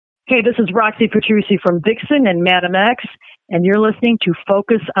Hey, this is Roxy Petrucci from Vixen and Madam X, and you're listening to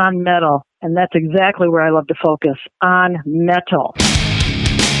Focus on Metal. And that's exactly where I love to focus, on metal.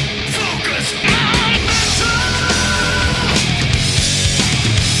 Focus on metal!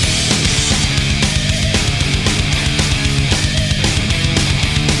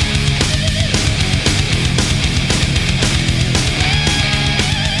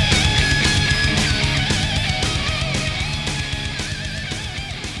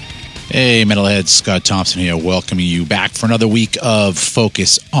 Hey, Metalheads, Scott Thompson here, welcoming you back for another week of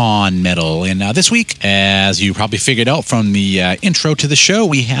Focus on Metal. And this week, as you probably figured out from the intro to the show,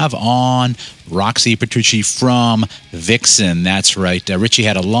 we have on Roxy Petrucci from Vixen. That's right. Richie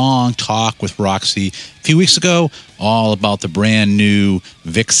had a long talk with Roxy a few weeks ago all about the brand new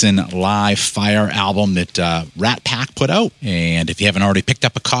Vixen Live Fire album that Rat Pack put out. And if you haven't already picked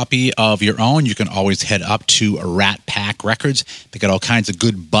up a copy of your own, you can always head up to Rat Pack Records. They got all kinds of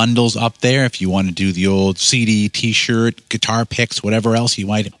good bundles up there if you want to do the old CD, T-shirt, guitar picks, whatever else you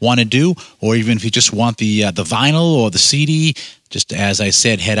might want to do, or even if you just want the vinyl or the CD. Just as I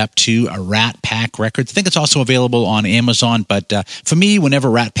said, head up to Rat Pack Records. I think it's also available on Amazon, but for me, whenever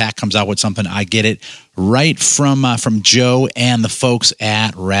Rat Pack comes out with something, I get it right from Joe and the folks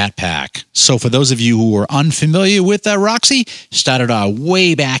at Rat Pack. So for those of you who are unfamiliar with Roxy, started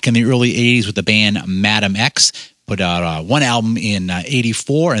way back in the early 80s with the band Madam X. Put out one album in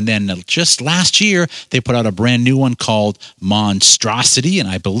 84, and then just last year, they put out a brand new one called Monstrosity, and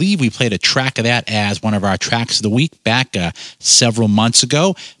I believe we played a track of that as one of our tracks of the week back several months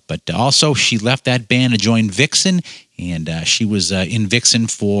ago. But also, she left that band to join Vixen, and she was in Vixen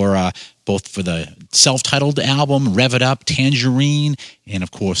for both for the self-titled album, Rev It Up, Tangerine, and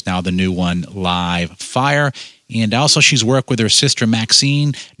of course now the new one, Live Fire. And also she's worked with her sister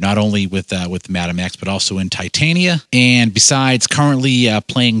Maxine, not only with Madam X, but also in Titania. And besides currently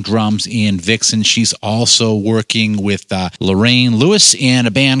playing drums in Vixen, she's also working with Lorraine Lewis and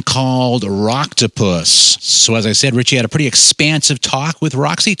a band called Rocktopus. So as I said, Richie had a pretty expansive talk with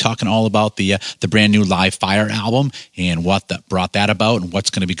Roxy, talking all about the brand new Live Fire album and what that brought that about and what's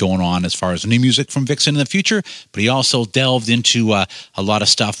going to be going on as far as new music from Vixen in the future. But he also delved into a lot of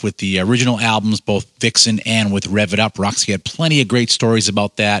stuff with the original albums, both Vixen and with Rev It Up. Roxy had plenty of great stories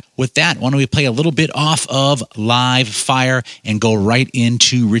about that. With that, why don't we play a little bit off of Live Fire and go right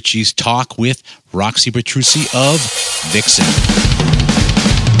into Richie's talk with Roxy Petrucci of Vixen.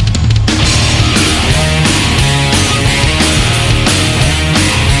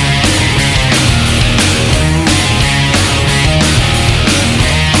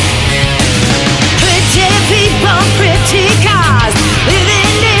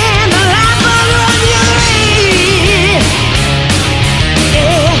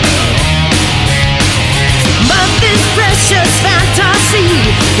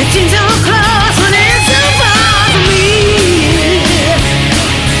 It seems so close when it's so far from me.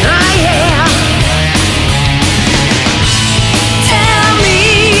 Oh yeah. Tell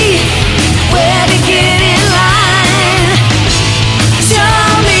me where to get in line. Show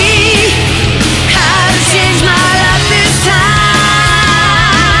me how to change my life this time.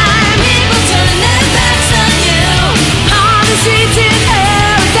 People turn their backs on you on the streets in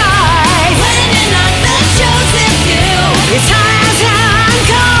paradise. When you're not the chosen few, it's hard.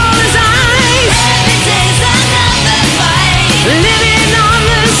 Living on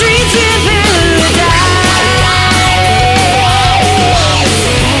the streets in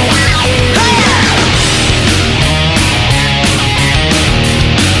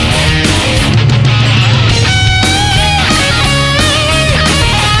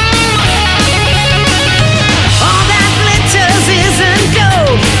all that glitters isn't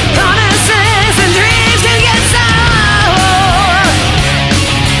gold. Promises and dreams can get sour.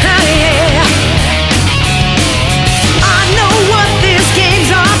 Oh yeah. I know what this game's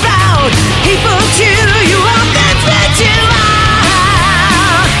all about. People cheer you up, that's what you are.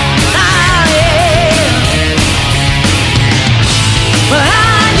 Oh yeah. But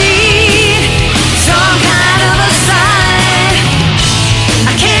I need some kind of a sign.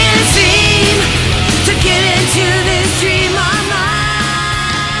 I can't seem to get into this dream of mine.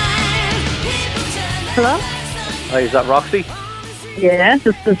 Hello? Hi, is that Roxy? Yes,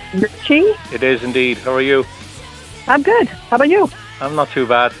 this is Richie. It is indeed. How are you? I'm good. How about you? I'm not too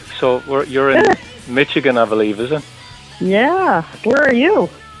bad. So you're in Michigan, I believe, is it? Yeah. Where are you?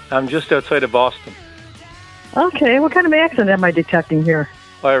 I'm just outside of Boston. Okay. What kind of accent am I detecting here?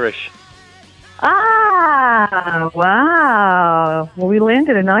 Irish. Ah, wow. Well, we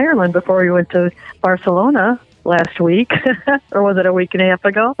landed in Ireland before we went to Barcelona last week. Or was it a week and a half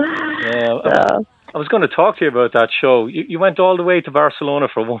ago? Yeah, I was going to talk to you about that show. You went all the way to Barcelona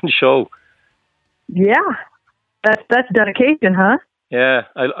for one show. Yeah, that's dedication, huh? Yeah,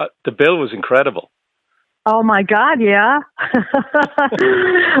 the bill was incredible. Oh my God, yeah.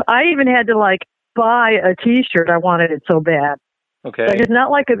 I even had to like buy a T-shirt. I wanted it so bad. Okay. Like, it's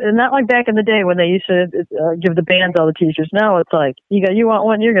not like back in the day when they used to give the bands all the T-shirts. Now it's like you want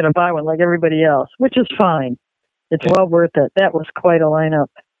one, you're going to buy one like everybody else, which is fine. It's well worth it. That was quite a lineup.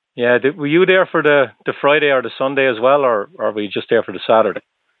 Yeah, were you there for the Friday or the Sunday as well, or were you just there for the Saturday?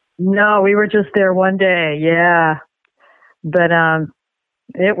 No, we were just there one day. Yeah, but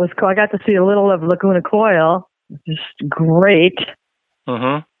it was cool. I got to see a little of Laguna Coil. Just great.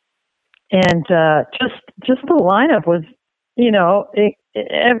 Mm-hmm. And just the lineup was,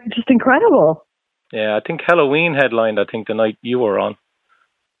 just incredible. Yeah, I think Halloween headlined. I think the night you were on.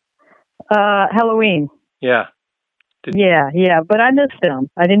 Halloween. Yeah. Yeah, but I missed them.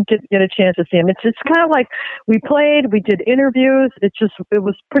 I didn't get a chance to see them. It's kind of like we played, we did interviews. It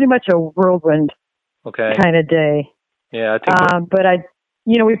was pretty much a whirlwind kind of day. Yeah, I think. But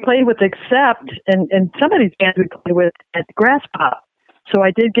we played with Accept, and some of these bands we played with at Grass Pop. So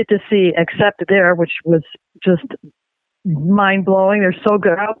I did get to see Accept there, which was just mind blowing. They're so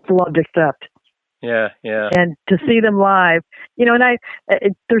good. I loved Accept. Yeah. And to see them live,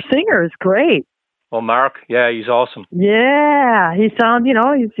 and their singer is great. Well, Mark, yeah, he's awesome. Yeah, he sounds,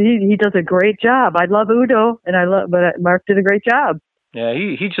 he does a great job. I love Udo, but Mark did a great job. Yeah,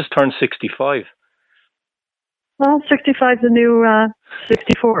 he just turned 65. Well, 65 is the new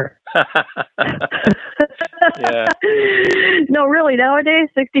 64. Yeah. No, really, nowadays,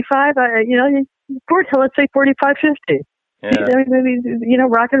 65, let's say 45, 50. Yeah.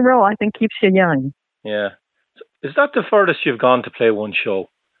 Rock and roll, I think, keeps you young. Yeah. Is that the furthest you've gone to play one show?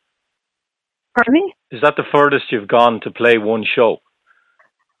 Pardon me? Is that the furthest you've gone to play one show?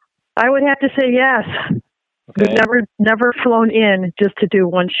 I would have to say yes. Okay. We've never flown in just to do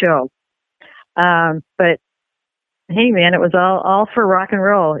one show. But hey, man, it was all for rock and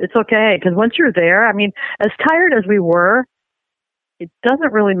roll. It's okay, because once you're there, I mean, as tired as we were, it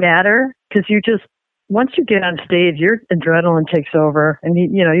doesn't really matter, because once you get on stage, your adrenaline takes over, and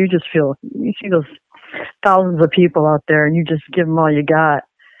you just feel, you see those thousands of people out there, and you just give them all you got.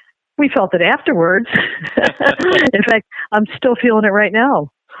 We felt it afterwards. In fact, I'm still feeling it right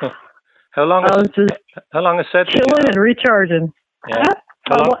now. How long? How long is set? Chilling and recharging. Yeah.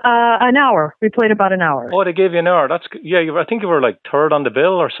 An hour. We played about an hour. Oh, they gave you an hour. That's good. Yeah. I think you were like third on the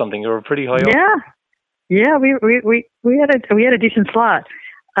bill or something. You were pretty high up. Yeah. We had a decent slot.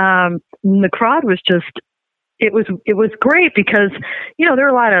 The crowd was just. It was great because there were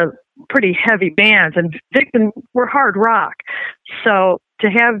a lot of pretty heavy bands, and Vixen were hard rock. So to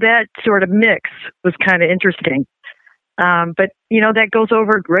have that sort of mix was kind of interesting. But that goes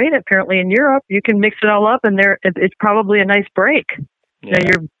over great apparently in Europe. You can mix it all up, and it's probably a nice break. Yeah.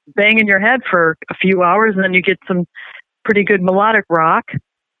 You're banging your head for a few hours, and then you get some pretty good melodic rock,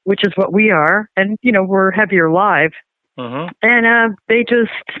 which is what we are. And we're heavier live. Mm-hmm. And they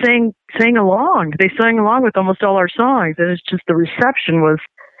just sang along. They sang along with almost all our songs, and it's just the reception was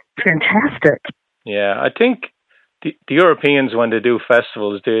fantastic. Yeah, I think the Europeans, when they do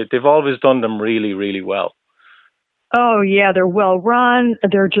festivals, they've always done them really, really well. Oh yeah, they're well run.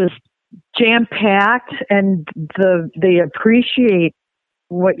 They're just jam packed, and they appreciate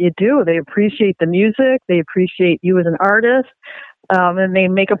what you do. They appreciate the music. They appreciate you as an artist, and they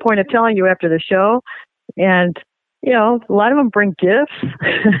make a point of telling you after the show. And a lot of them bring gifts.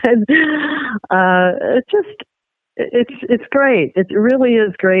 And, it's great. It really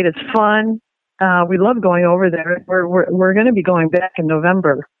is great. It's fun. We love going over there. We're going to be going back in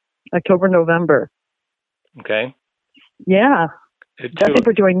October, November. Okay. Yeah. I think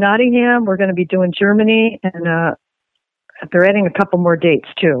we're doing Nottingham. We're going to be doing Germany, and they're adding a couple more dates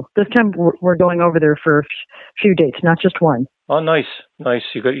too. This time we're going over there for a few dates, not just one. Oh, nice. You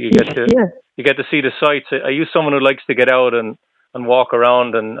get to see the sights. Are you someone who likes to get out and walk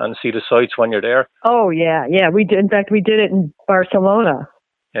around and see the sights when you're there? Oh yeah. We did. In fact, we did it in Barcelona.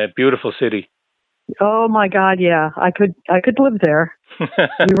 Yeah, beautiful city. Oh my God, yeah. I could live there.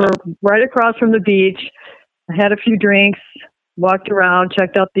 We were right across from the beach. I had a few drinks, walked around,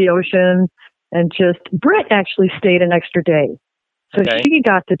 checked out the ocean, and Britt actually stayed an extra day. So she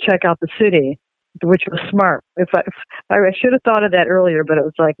got to check out the city, which was smart. If I should have thought of that earlier, but it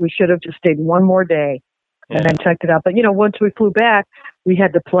was like we should have just stayed one more day and then checked it out. But once we flew back, we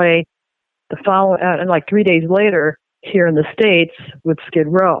had to play the following, and like 3 days later here in the States with Skid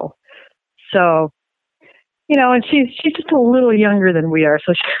Row. So, and she's just a little younger than we are,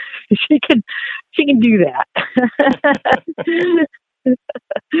 so she can do that.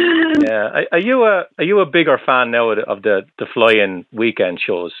 Yeah. Are you a bigger fan now of the fly-in weekend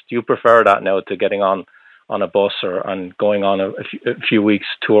shows? Do you prefer that now to getting on a bus or and going on a few weeks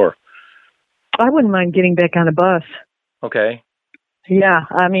tour? I wouldn't mind getting back on a bus. Okay. Yeah,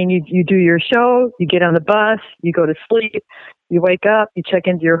 I mean, you do your show, you get on the bus, you go to sleep, you wake up, you check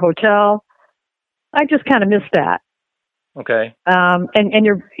into your hotel. I just kind of miss that. Okay. And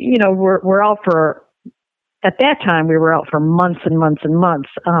we're out for, at that time we were out for months and months and months.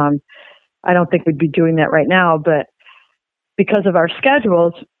 I don't think we'd be doing that right now, but because of our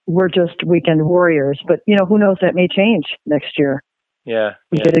schedules, we're just weekend warriors. But who knows, that may change next year. Yeah.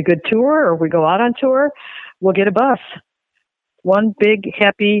 We get a good tour, or we go out on tour, we'll get a bus. One big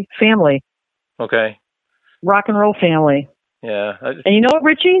happy family. Okay. Rock and roll family. Yeah. And you know what,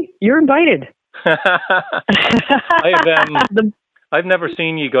 Richie? You're invited. I've never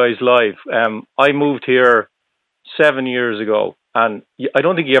seen you guys live. I moved here 7 years ago, and I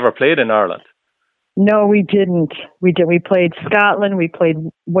don't think you ever played in Ireland. No, we didn't. We played Scotland. We played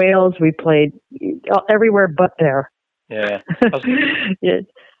Wales. We played everywhere but there. Yeah.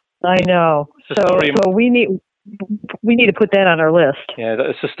 I know. So we need to put that on our list. Yeah,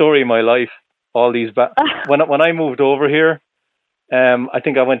 it's the story of my life. All these when I moved over here, I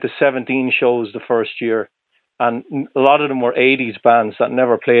think I went to 17 shows the first year, and a lot of them were 80s bands that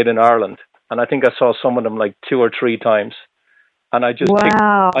never played in Ireland. And I think I saw some of them like 2 or 3 times, and I just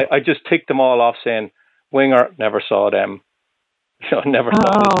I just ticked them all off, saying Winger, never saw them, never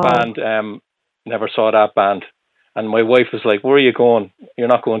saw this band, never saw that band. And my wife was like, "Where are you going? You're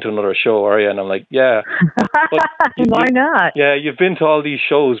not going to another show, are you?" And I'm like, "Yeah." But why not? Yeah, you've been to all these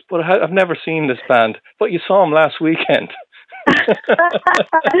shows, but I've never seen this band. But you saw them last weekend.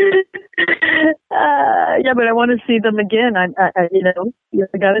 Yeah, but I want to see them again. I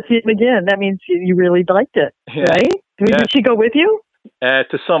got to see them again. That means you really liked it, right? Did she go with you?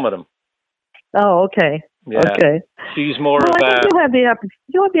 To some of them. Oh, okay. Yeah. Okay. She's more of. I think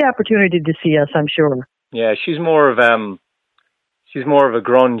you'll have the opportunity to see us, I'm sure. Yeah, she's more of a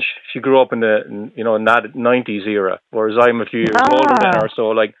grunge. She grew up in the in that 90s era, whereas I'm a few years older than her.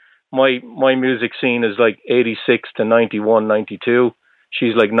 So like my music scene is like 86 to 91, 92.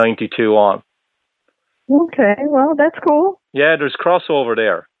 She's like 92 on. Okay, well that's cool. Yeah, there's crossover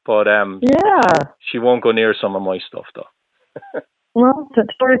there, but she won't go near some of my stuff though. Well, that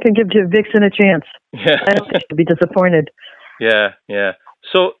sort of can give Vixen a chance. Yeah, I don't think she'll be disappointed. Yeah.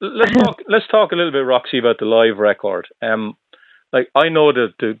 So let's talk a little bit, Roxy, about the live record. Like I know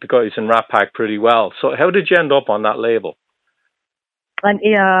the guys in Rat Pack pretty well. So how did you end up on that label? On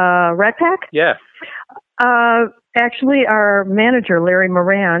Rat Pack? Yeah. Actually, our manager Larry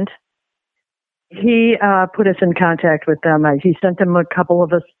Morand, he put us in contact with them. He sent them a couple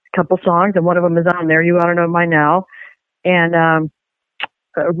songs, and one of them is on there. You ought to know mine now. And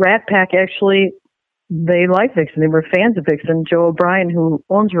Rat Pack actually. They liked Vixen. They were fans of Vixen. Joe O'Brien, who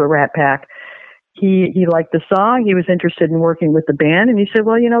owns Rat Pack, he liked the song. He was interested in working with the band, and he said,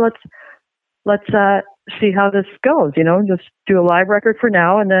 "Well, let's see how this goes. Just do a live record for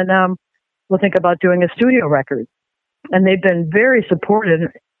now, and then we'll think about doing a studio record." And they've been very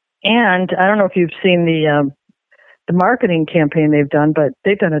supportive. And I don't know if you've seen the marketing campaign they've done, but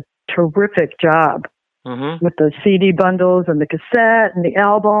they've done a terrific job with the CD bundles and the cassette and the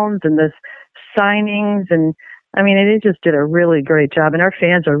albums and the signings, and I mean, they just did a really great job, and our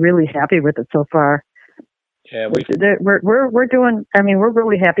fans are really happy with it so far. Yeah, we're doing. I mean, we're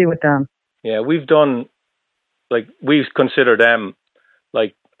really happy with them. Yeah, we've considered them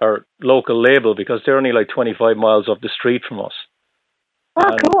like our local label because they're only like 25 miles up the street from us.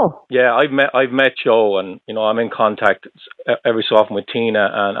 Oh, cool. Yeah, I've met Joe, and I'm in contact every so often with Tina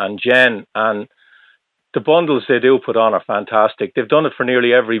and Jen, and the bundles they do put on are fantastic. They've done it for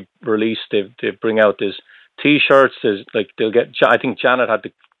nearly every release. They bring out these T-shirts. They'll get. I think Janet had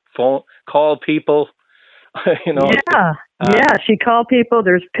to call people. Yeah. She called people.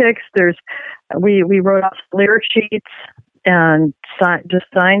 There's pics. We wrote off lyric sheets and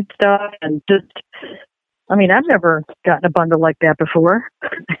signed stuff and just. I mean, I've never gotten a bundle like that before.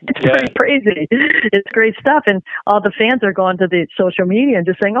 It's pretty crazy. It's great stuff. And all the fans are going to the social media and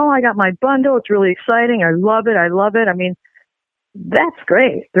just saying, "Oh, I got my bundle. It's really exciting. I love it. I love it." I mean, that's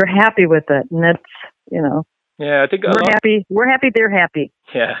great. They're happy with it. And that's, Yeah, I think we're happy. We're happy. They're happy.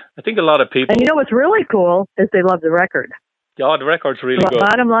 Yeah, I think a lot of people. And what's really cool is they love the record. Yeah, the record's really good. The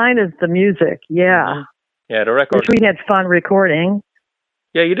bottom line is the music. Yeah. Mm-hmm. Yeah, the record. Which we had fun recording.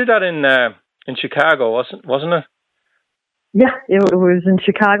 Yeah, you did that in Chicago, wasn't it? Yeah, it was in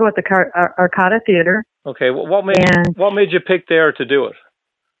Chicago at the Arcada Theater. Okay, what made you pick there to do it?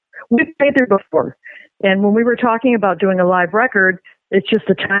 We've played there before. And when we were talking about doing a live record, it's just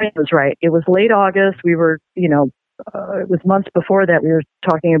the timing was right. It was late August. We were, it was months before that we were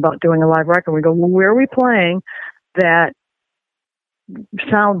talking about doing a live record. We go, well, where are we playing that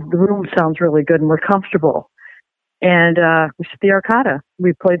the room sounds really good and we're comfortable? And we said the Arcada.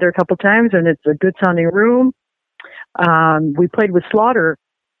 We played there a couple times, and it's a good sounding room. We played with Slaughter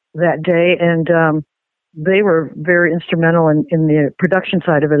that day, and they were very instrumental in the production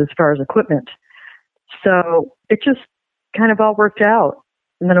side of it as far as equipment. So it just kind of all worked out.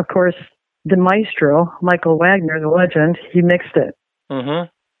 And then, of course, the maestro, Michael Wagner, the legend, he mixed it. Mm-hmm.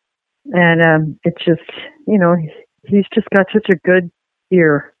 And it's just, he's just got such a good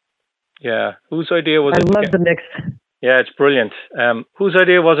ear. Yeah. Whose idea was it? I love the mix. Yeah, it's brilliant. Whose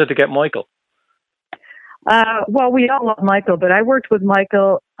idea was it to get Michael? Well, we all love Michael, but I worked with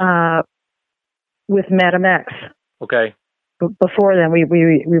Michael with Madam X. Okay. Before then, we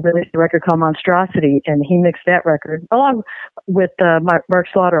released a record called Monstrosity, and he mixed that record along with Mark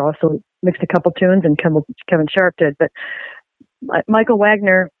Slaughter. Also mixed a couple tunes, and Kevin Sharp did. But Michael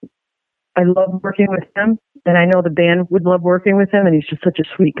Wagner, I love working with him, and I know the band would love working with him, and he's just such a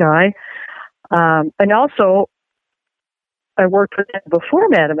sweet guy. And also, I worked with him before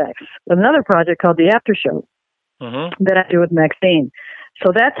Madam X, another project called The After Show that I do with Maxine.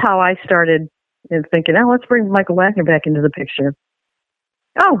 So that's how I started thinking, let's bring Michael Wagner back into the picture.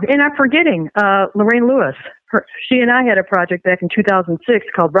 Oh, and I'm forgetting Lorraine Lewis. She and I had a project back in 2006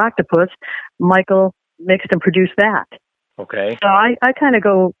 called Rocktopus. Michael mixed and produced that. Okay. So I kind of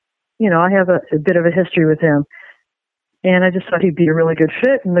go, I have a bit of a history with him. And I just thought he'd be a really good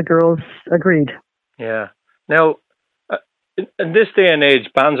fit, and the girls agreed. Yeah. Now, in this day and age,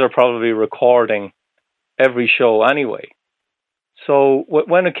 bands are probably recording every show anyway. So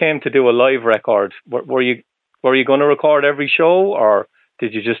when it came to do a live record, were you going to record every show, or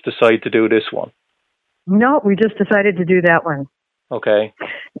did you just decide to do this one? No, we just decided to do that one. Okay.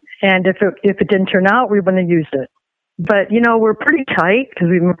 And if it didn't turn out, we wouldn't have used it. But we're pretty tight because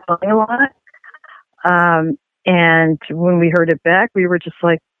we've been playing a lot. And when we heard it back, we were just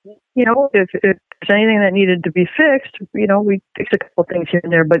like, if there's anything that needed to be fixed, we fixed a couple things here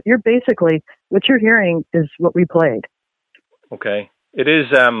and there. But what you're hearing is what we played. Okay. It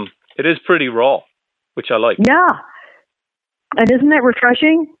is pretty raw, which I like. Yeah. And isn't that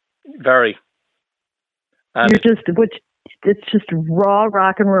refreshing? Very. And it's just raw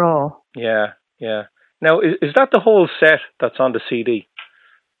rock and roll. Yeah, yeah. Now, is that the whole set that's on the CD?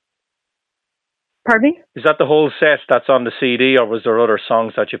 Pardon me? Is that the whole set that's on the CD, or was there other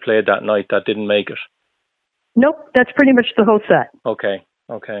songs that you played that night that didn't make it? Nope, that's pretty much the whole set. Okay.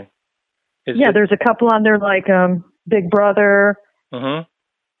 There's a couple on there like Big Brother, Edge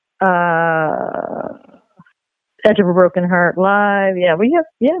of a Broken Heart Live.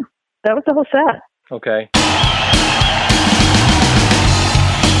 That was the whole set. Okay.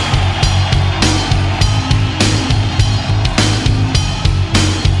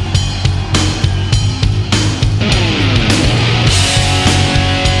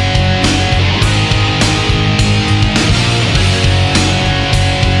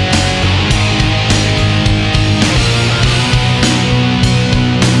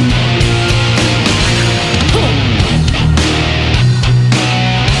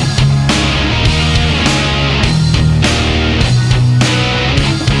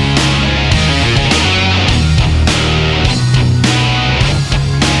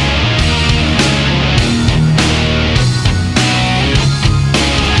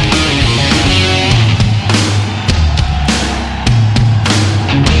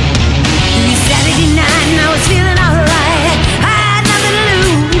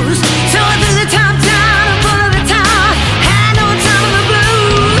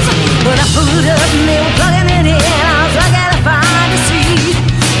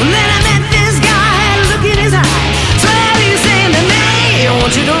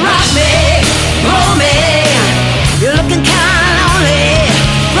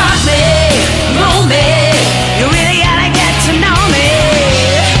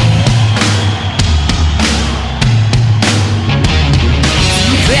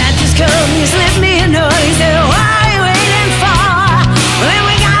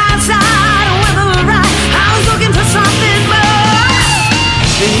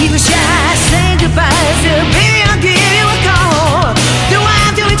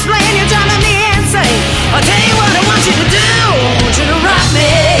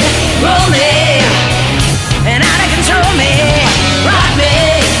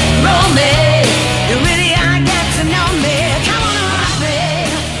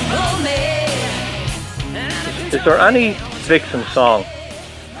 Is there any Vixen song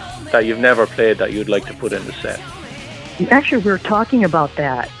that you've never played that you'd like to put in the set? Actually, we were talking about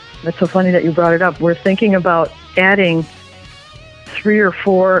that. That's so funny that you brought it up. We're thinking about adding 3 or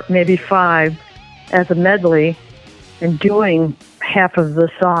 4, maybe 5 as a medley and doing half of the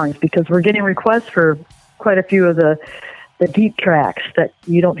songs, because we're getting requests for quite a few of the deep tracks that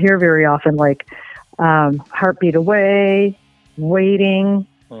you don't hear very often, like Heartbeat Away, Waiting.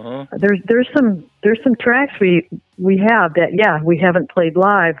 There's some tracks we have that we haven't played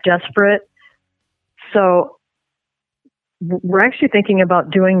live. Desperate. So we're actually thinking about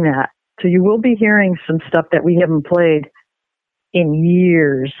doing that. So you will be hearing some stuff that we haven't played in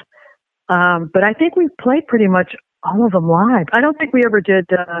years. But I think we've played pretty much all of them live. I don't think we ever did.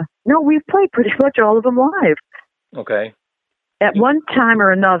 No, we've played pretty much all of them live. Okay. At one time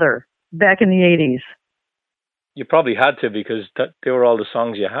or another, back in the 80s. You probably had to, because they were all the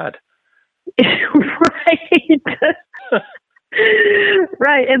songs you had. Right.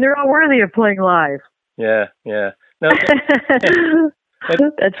 Right, and they're all worthy of playing live. Yeah. No,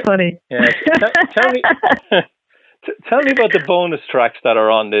 that's funny. Yeah. Tell me, tell me about the bonus tracks that are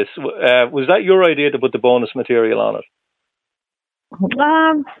on this. Was that your idea to put the bonus material on it?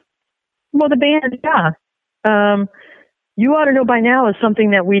 Well, the band, yeah. You Ought to Know by Now is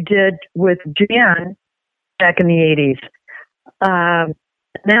something that we did with Jan back in the 80s.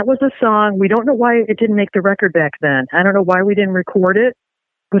 That was a song. We don't know why it didn't make the record back then. I don't know why we didn't record it,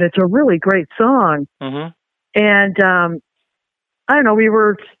 but it's a really great song. Mm-hmm. And I don't know, we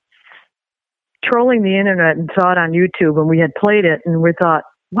were trolling the internet and saw it on YouTube, and we had played it, and we thought,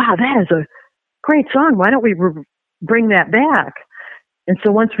 wow, that is a great song. Why don't we bring that back? And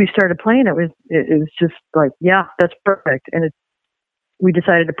so once we started playing it, it was just like, yeah, that's perfect. And we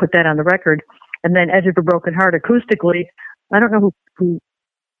decided to put that on the record. And then Edge of a Broken Heart acoustically, I don't know who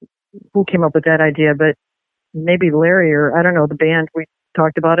came up with that idea, but maybe Larry, or I don't know, the band. We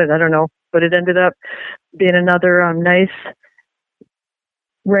talked about it. I don't know, but it ended up being another nice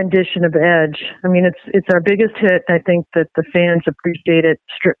rendition of Edge. I mean, it's our biggest hit. I think that the fans appreciate it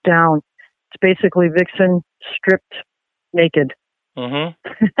stripped down. It's basically Vixen stripped naked. Mm-hmm.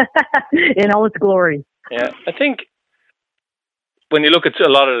 In all its glory. Yeah, I think when you look at a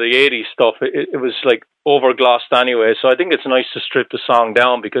lot of the 80s stuff, it was like overglossed anyway. So I think it's nice to strip the song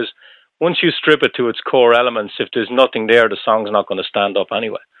down, because once you strip it to its core elements, if there's nothing there, the song's not going to stand up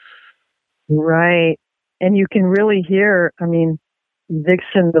anyway. Right. And you can really hear, I mean,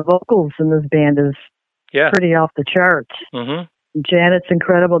 Vixen, the vocals in this band is pretty off the charts. Mm-hmm. Janet's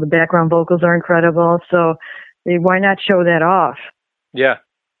incredible. The background vocals are incredible. So why not show that off? Yeah.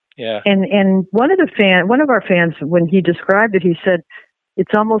 And one of our fans, when he described it, he said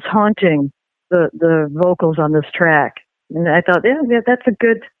it's almost haunting, the vocals on this track. And I thought, yeah, that's a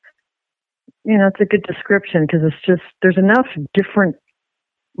good, it's a good description, because it's just, there's enough different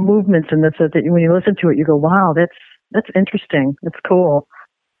movements in this that when you listen to it, you go, wow, that's interesting. That's cool.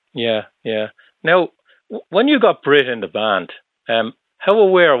 Yeah. Now, when you got Britt in the band, how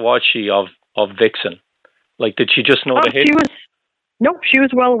aware was she of Vixen? Like, did she just know the hit? She was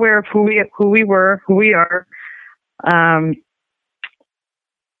well aware of who we are.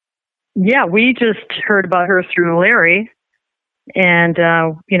 We just heard about her through Larry, and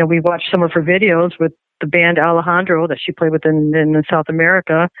we watched some of her videos with the band Alejandro that she played with in South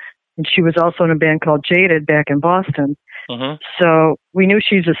America, and she was also in a band called Jaded back in Boston. Mm-hmm. So we knew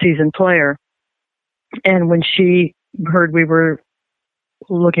she's a seasoned player, and when she heard we were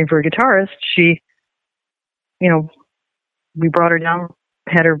looking for a guitarist, she, we brought her down,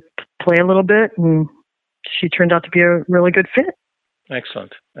 had her play a little bit, and she turned out to be a really good fit.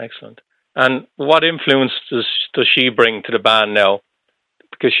 Excellent. And what influence does she bring to the band now?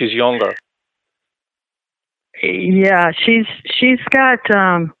 Because she's younger. Yeah, she's got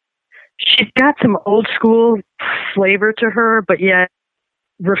some old school flavor to her, but yet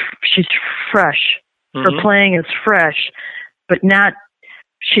she's fresh. Mm-hmm. Her playing is fresh, but not.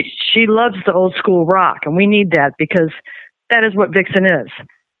 She loves the old school rock, and we need that, because that is what Vixen is.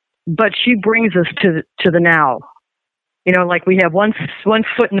 But she brings us to the now. Like we have one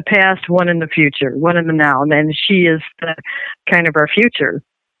foot in the past, one in the future, one in the now, and then she is the kind of our future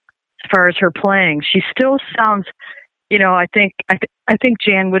as far as her playing. She still sounds, I think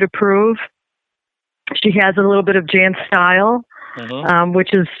Jan would approve. She has a little bit of Jan's style, mm-hmm.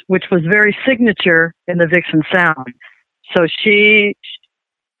 which was very signature in the Vixen sound. So she's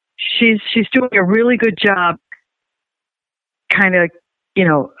doing a really good job, kind of,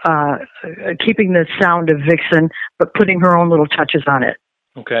 keeping the sound of Vixen, but putting her own little touches on it.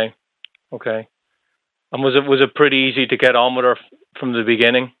 Okay. And was it pretty easy to get on with her from the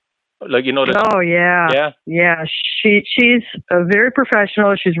beginning? Like, you know, Oh yeah, yeah. She's very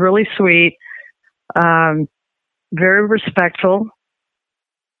professional. She's really sweet, very respectful.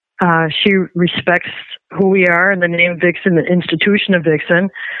 She respects who we are and the name Vixen, the institution of Vixen.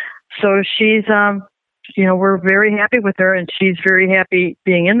 So she's, we're very happy with her, and she's very happy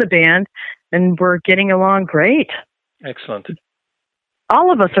being in the band, and we're getting along great. Excellent.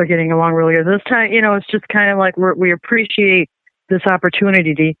 All of us are getting along really good. This time, it's just kind of like we appreciate this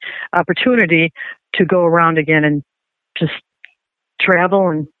opportunity to go around again and just travel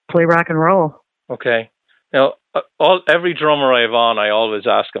and play rock and roll. Okay. Now, every drummer I have on, I always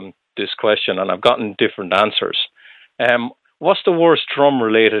ask them this question, and I've gotten different answers. What's the worst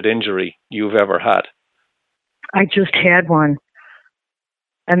drum-related injury you've ever had? I just had one.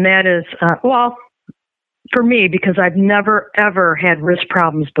 And that is, for me, because I've never, ever had wrist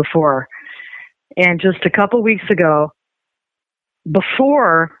problems before. And just a couple weeks ago,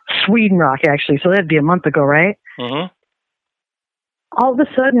 before Sweden Rock, actually, so that'd be a month ago, right? Mm-hmm. All of a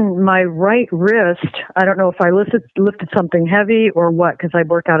sudden, my right wrist, I don't know if I lifted something heavy or what, because I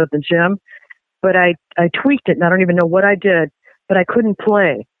work out at the gym, but I tweaked it, and I don't even know what I did, but I couldn't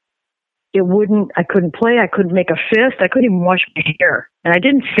play. I couldn't play, I couldn't make a fist, I couldn't even wash my hair. And I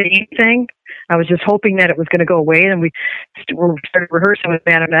didn't say anything. I was just hoping that it was going to go away, and we started rehearsing with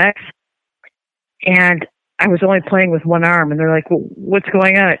Phantom X, and I was only playing with one arm, and they're like, well, what's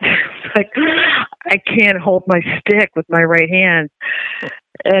going on? It's like, I can't hold my stick with my right hand.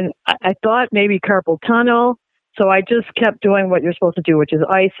 And I thought maybe carpal tunnel, so I just kept doing what you're supposed to do, which is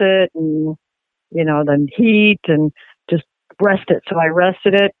ice it and, then heat and just rest it. So I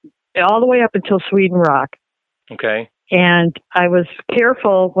rested it all the way up until Sweden Rock. Okay. And I was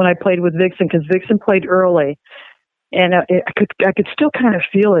careful when I played with Vixen, because Vixen played early. And I could still kind of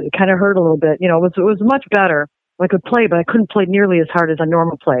feel it. It kind of hurt a little bit. It was much better. I could play, but I couldn't play nearly as hard as I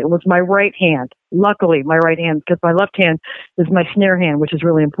normally play. It was my right hand. Luckily, my right hand, because my left hand is my snare hand, which is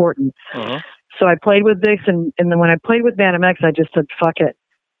really important. Uh-huh. So I played with Vixen, and then when I played with Phantom X, I just said, fuck it.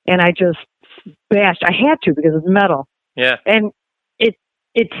 And I just bashed. I had to, because it's metal. Yeah. And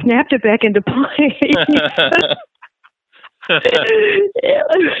it snapped it back into place. It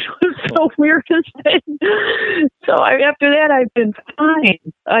was so weird to say. So after that, I've been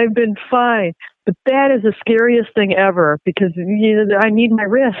fine. But that is the scariest thing ever, because I need my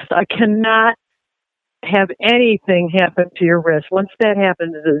wrist. I cannot have anything happen to your wrist. Once that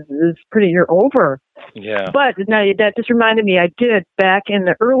happens, you're over. Yeah. But now that just reminded me, I did back in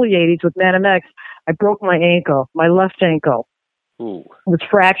the early 80s with Phantom X, I broke my ankle, my left ankle. Ooh. It was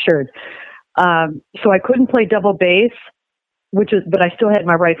fractured. So I couldn't play double bass, but I still had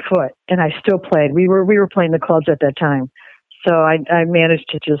my right foot, and I still played. We were playing the clubs at that time. So I managed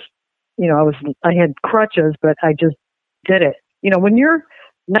to just, I had crutches, but I just did it. When you're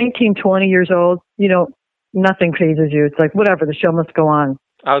 19, 20 years old, nothing phases you. It's like, whatever, the show must go on.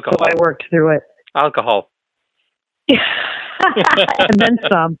 Alcohol. So I worked through it. Alcohol. And then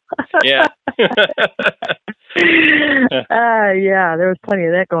some. Yeah. Yeah, there was plenty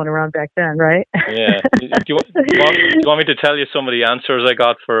of that going around back then, right? Yeah. Do you want me to tell you some of the answers I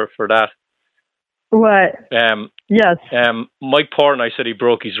got for that? What? Yes. Mike Portnoy said he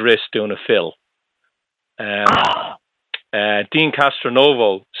broke his wrist doing a fill. Dean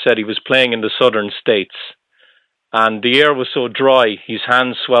Castronovo said he was playing in the southern states, and the air was so dry, his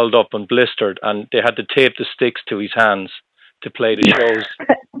hands swelled up and blistered, and they had to tape the sticks to his hands to play the shows.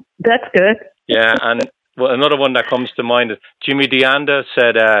 That's good. Yeah, and another one that comes to mind is Jimmy DeAnda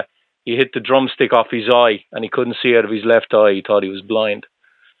said he hit the drumstick off his eye, and he couldn't see out of his left eye. He thought he was blind.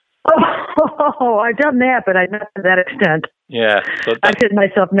 Oh, I've done that, but not to that extent. Yeah. So I've hit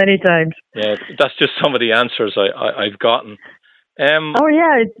myself many times. Yeah, that's just some of the answers I've gotten. Oh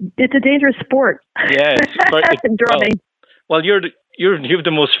yeah, it's a dangerous sport. Yeah, drumming. Well, you have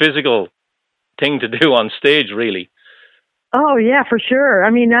the most physical thing to do on stage, really. Oh yeah, for sure. I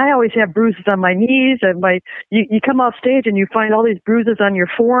mean, I always have bruises on my knees, and you come off stage and you find all these bruises on your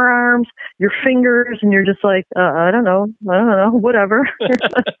forearms, your fingers, and you're just like, I don't know, whatever.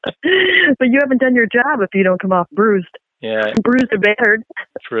 But you haven't done your job if you don't come off bruised. Yeah. Bruised or battered.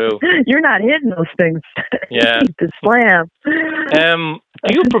 True. You're not hitting those things. Yeah. To slam.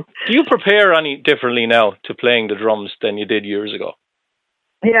 Do you prepare any differently now to playing the drums than you did years ago?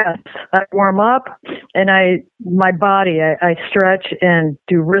 Yes, I warm up, and my body, I stretch and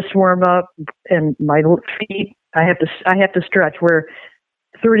do wrist warm up, and my feet, I have to stretch. Where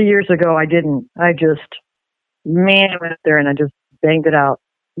 30 years ago I didn't. I just went there and I just banged it out.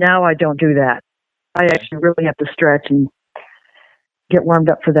 Now I don't do that. I actually really have to stretch and get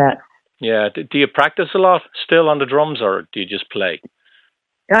warmed up for that. Yeah. Do you practice a lot still on the drums, or do you just play?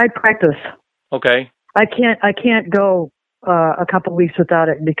 I practice. Okay. I can't go a couple weeks without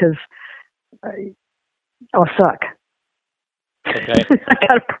it because I'll suck. Okay.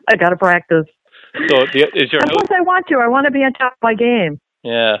 I gotta practice. So is your Of course, I want to be on top of my game.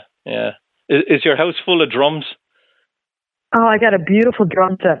 Yeah. Is your house full of drums? Oh, I got a beautiful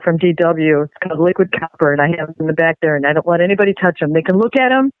drum set from DW. It's called Liquid Copper, and I have them in the back there, and I don't let anybody touch them. They can look at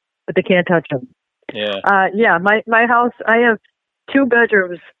them, but they can't touch them. Yeah. My house, I have 2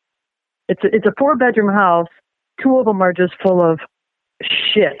 bedrooms. It's a 4-bedroom house. 2 of them are just full of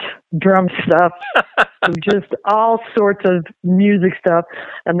shit, drum stuff, just all sorts of music stuff.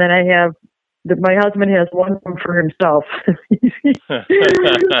 And then I have, my husband has one room for himself.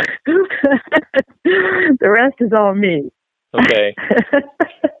 The rest is all me. Okay.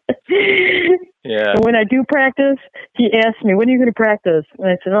 Yeah. And when I do practice, he asks me, "When are you going to practice?" And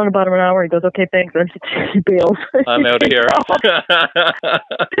I said, "Oh, in about an hour." He goes, "Okay, thanks." And he bails. I'm out of here.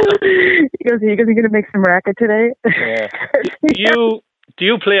 He goes, "Are you going to make some racket today?" Yeah. Do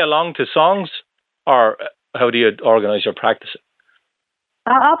you play along to songs, or how do you organize your practice?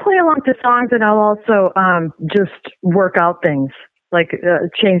 I'll play along to songs, and I'll also just work out things, like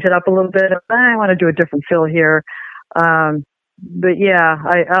change it up a little bit. I want to do a different fill here. But yeah,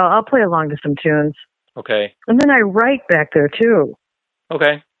 I'll play along to some tunes. Okay. And then I write back there too.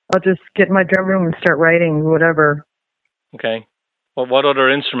 Okay. I'll just get in my drum room and start writing whatever. Okay. Well, what other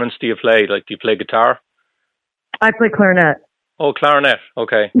instruments do you play? Like, do you play guitar? I play clarinet. Oh, clarinet.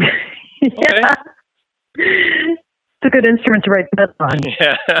 Okay. Yeah. Okay. It's a good instrument to write that on.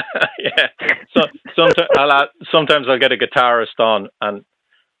 Yeah. Yeah. So sometimes I'll get a guitarist on and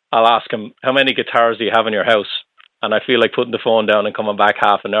I'll ask him, "How many guitars do you have in your house?" And I feel like putting the phone down and coming back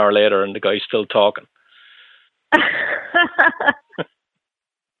half an hour later and the guy's still talking.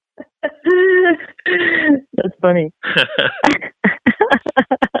 That's funny.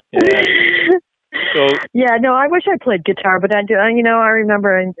 Yeah. So, yeah, no, I wish I played guitar, but I do. I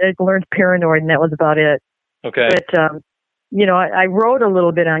remember I learned Paranoid, and that was about it. okay. But I wrote a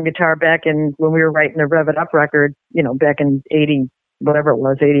little bit on guitar back when we were writing the Rev It Up record. Back in 80, whatever it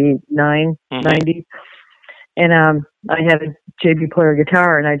was, 89, 90. And I had a JB player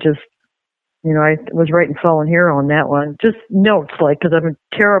guitar, and I just, I was writing Fallen Hero on that one. Just notes, because I'm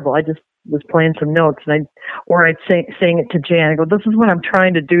terrible. I just was playing some notes, and I'd saying it to Jan. I go, "This is what I'm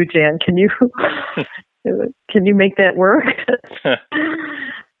trying to do, Jan. Can you make that work?"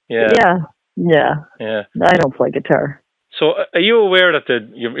 Yeah. Yeah. I don't play guitar. So, are you aware that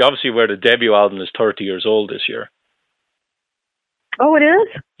you're obviously aware the debut album is 30 years old this year? Oh, it is?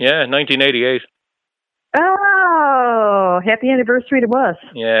 Yeah, 1988. Oh, happy anniversary to us.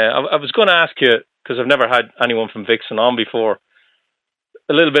 Yeah, I was going to ask you, because I've never had anyone from Vixen on before,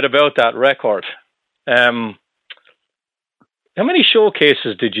 a little bit about that record. How many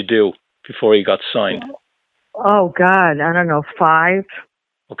showcases did you do before you got signed? Oh, God, I don't know, 5.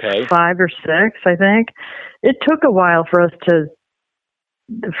 Okay. 5 or 6, I think. It took a while for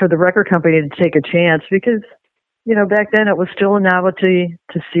the record company to take a chance because, back then it was still a novelty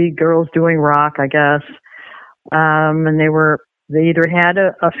to see girls doing rock, I guess. And they either had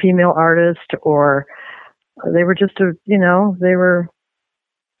a female artist or they were just they were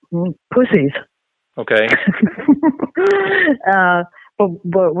pussies. Okay.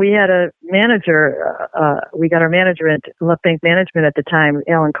 But we had a manager, we got our manager at Left Bank Management at the time,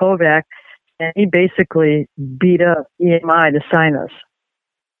 Alan Kovac, and he basically beat up EMI to sign us.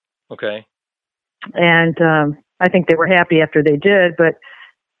 Okay. And I think they were happy after they did, but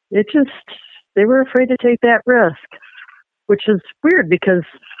they were afraid to take that risk, which is weird because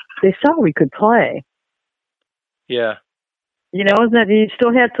they saw we could play. Yeah. Isn't that you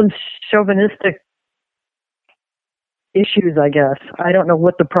still had some chauvinistic issues, I guess. I don't know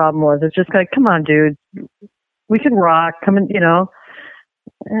what the problem was. It's just like, come on, dude, we can rock. Come in,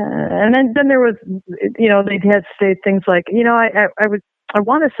 and then there was, they'd had to say things like, I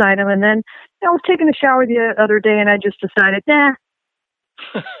want to sign him, and then I was taking a shower the other day, and I just decided, nah.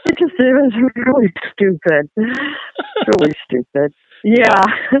 It was really stupid. Really stupid. Yeah.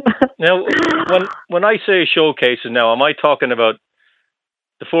 Now, when I say showcases, now, am I talking about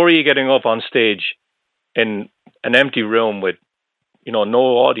the 4 of you getting up on stage in an empty room with,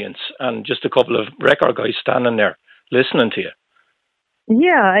 no audience and just a couple of record guys standing there listening to you?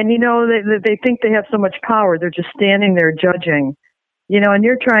 Yeah, and they think they have so much power. They're just standing there judging. And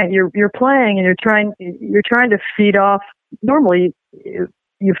you're playing, and you're trying to feed off. Normally,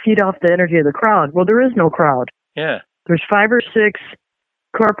 you feed off the energy of the crowd. Well, there is no crowd. Yeah. There's 5 or 6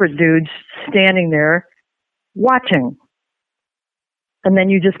 corporate dudes standing there watching. and then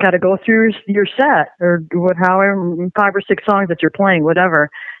you just got to go through your set or however 5 or 6 songs that you're playing, whatever,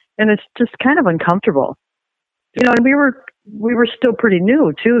 and it's just kind of uncomfortable, you know. And we were still pretty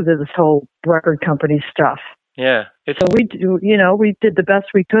new too to this whole record company stuff. Yeah, so we did the best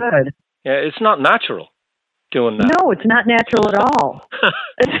we could. Yeah, it's not natural doing that. No, it's not natural at all.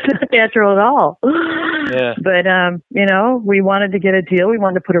 It's not natural at all. Yeah. But you know, we wanted to get a deal. We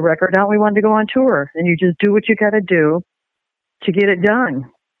wanted to put a record out. We wanted to go on tour, and you just do what you got to do to get it done.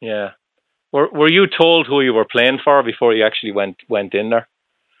 Yeah. Were you told who you were playing for before you actually went in there?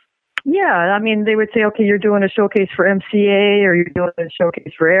 Yeah, I mean, they would say, okay, you're doing a showcase for MCA, or you're doing a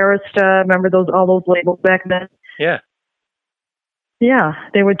showcase for Arista. Remember all those labels back then? Yeah. Yeah,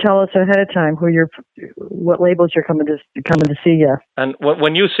 they would tell us ahead of time what labels you're coming to see you. And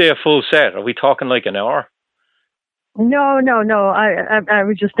when you say a full set, are we talking like an hour? No. I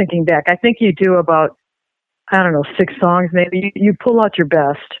was just thinking back. I think you do about, I don't know, 6 songs maybe. You pull out your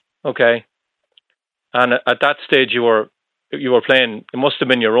best. Okay. And at that stage, you were playing. It must have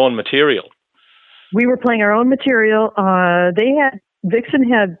been your own material. We were playing our own material. Vixen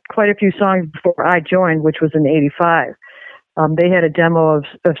had quite a few songs before I joined, which was in '85. They had a demo of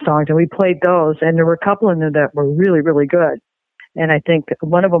songs, and we played those. And there were a couple in there that were really, really good. And I think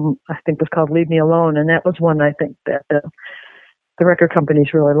one of them, was called "Leave Me Alone," and that was one I think that the record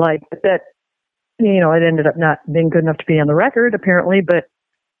companies really liked. But that, you know, it ended up not being good enough to be on the record, apparently. But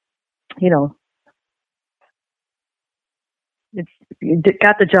you know, it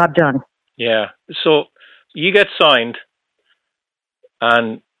got the job done. Yeah. So you get signed,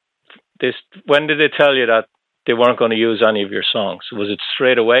 and when did they tell you that they weren't going to use any of your songs? Was it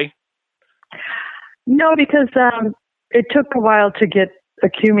straight away? No, because it took a while to get to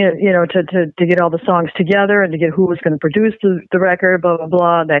get all the songs together and to get who was going to produce the record, blah, blah,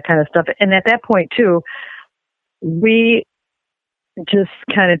 blah, that kind of stuff. And at that point, too, we just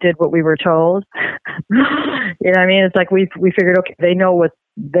kind of did what we were told. You know what I mean? It's like we figured, okay, they know what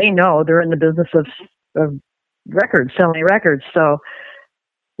they know. They're in the business of records, selling records. So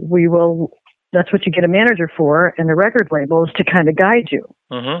that's what you get a manager for, and the record label is to kind of guide you.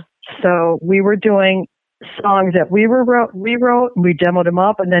 Mm-hmm. So we were doing songs that we wrote, we demoed them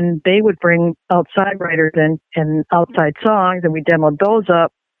up, and then they would bring outside writers and outside songs, and we demoed those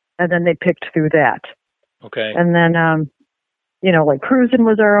up, and then they picked through that. Okay. And then, you know, like Cruisin'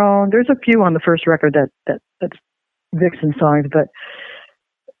 was our own. There's a few on the first record that's Vixen songs, but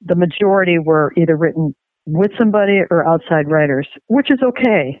the majority were either written with somebody or outside writers, which is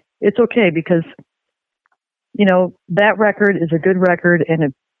okay. It's okay because, you know, that record is a good record and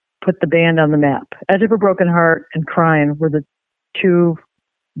it put the band on the map. Edge of a Broken Heart and Crying were the 2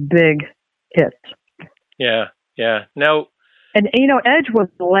 big hits. Yeah, yeah. Now, and you know, Edge was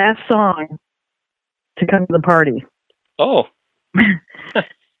the last song to come to the party. Oh.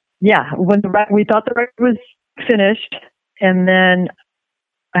 Yeah, when we thought the record was finished, and then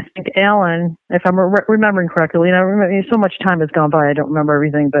I think Alan, if I'm remembering correctly, you know, so much time has gone by, I don't remember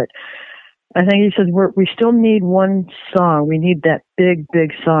everything, but I think he says we still need one song. We need that big,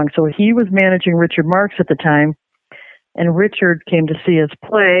 big song. So he was managing Richard Marx at the time, and Richard came to see us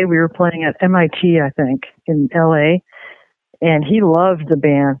play. We were playing at MIT, I think, in LA, and he loved the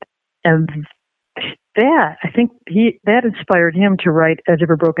band. And that inspired him to write Edge of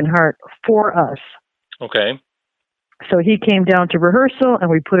a Broken Heart for us. Okay. So he came down to rehearsal, and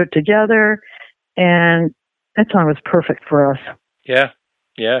we put it together, and that song was perfect for us. Yeah,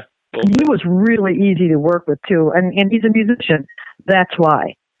 yeah. Well, he was really easy to work with, too, and he's a musician. That's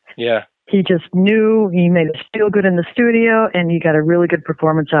why. Yeah. He just knew, he made us feel good in the studio, and he got a really good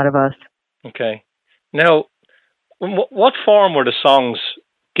performance out of us. Okay. Now, what form were the songs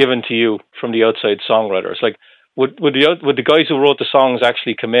given to you from the outside songwriters? Like, would the guys who wrote the songs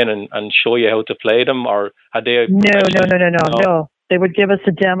actually come in and show you how to play them, or had they? No. They would give us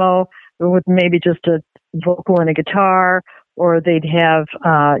a demo with maybe just a vocal and a guitar, or they'd have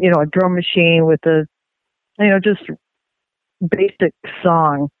a drum machine with just basic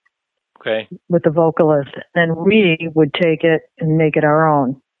song. Okay. With the vocalist, and we would take it and make it our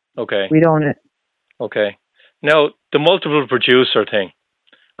own. Okay. We'd own it. Okay. Now, the multiple producer thing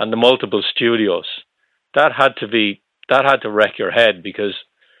and the multiple studios, that had to wreck your head, because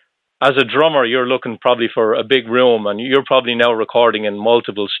as a drummer, you're looking probably for a big room, and you're probably now recording in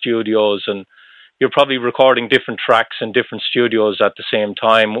multiple studios, and you're probably recording different tracks in different studios at the same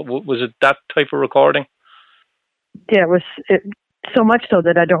time. Was it that type of recording? Yeah, it was. So much so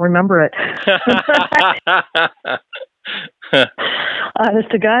that I don't remember it. Honest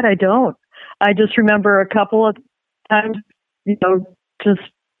to God, I don't. I just remember a couple of times,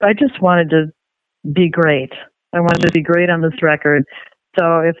 I just wanted to be great. I wanted to be great on this record.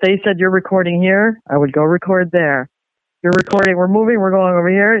 So if they said you're recording here, I would go record there. You're recording, we're moving, we're going over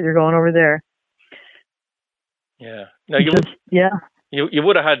here, you're going over there. Yeah. Now you would, yeah. you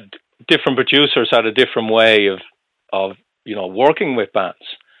would have had different producers had a different way of working with bands.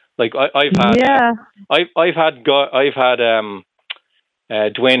 Like I've had I've had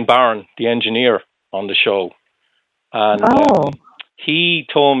Dwayne Barron, the engineer, on the show, and he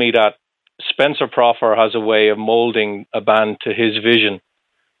told me that Spencer Proffer has a way of molding a band to his vision,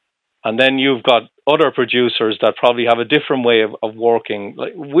 and then you've got other producers that probably have a different way of working.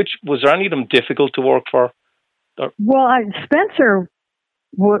 Like, was there any of them difficult to work for? Well, Spencer,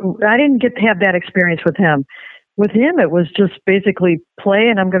 I didn't get to have that experience with him. With him, it was just basically play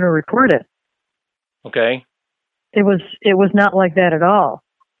and I'm going to record it. Okay. It was not like that at all.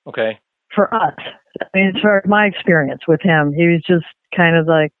 Okay. For us. I mean, as far as my experience with him, he was just kind of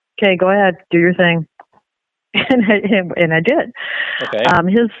like, okay, go ahead, do your thing. And I did. Okay.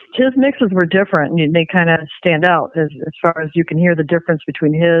 His mixes were different, and they kind of stand out as far as you can hear the difference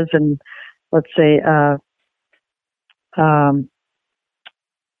between his and, let's say, I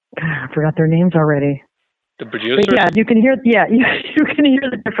forgot their names already. The producers? But yeah, you can hear you can hear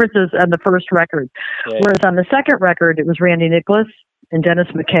the differences on the first record. Yeah. Whereas on the second record, it was Randy Nicholas and Dennis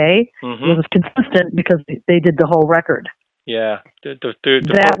McKay. Mm-hmm. It was consistent because they did the whole record. Yeah, the first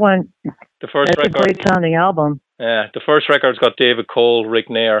that's record, a great sounding album. Yeah, the first record's got David Cole, Rick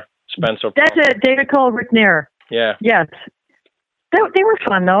Nair, Spencer. That's it, David Cole, Rick Nair. Yeah. Yes, they were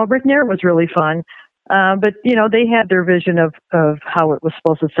fun though. Rick Nair was really fun. But they had their vision of how it was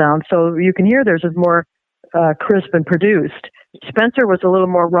supposed to sound. So you can hear theirs is more crisp and produced. Spencer was a little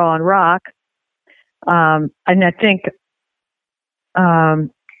more raw and rock. And I think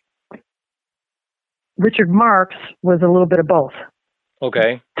Richard Marx was a little bit of both.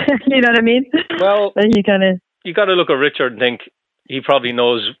 Okay. You know what I mean? Well, you got to look at Richard and think he probably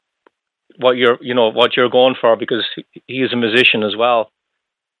knows what you're going for, because he is a musician as well.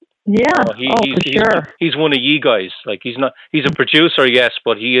 Yeah, for sure. He's one of you guys. Like he's a producer, yes,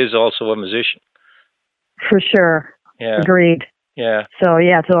 but he is also a musician. For sure. Yeah. Agreed. Yeah. So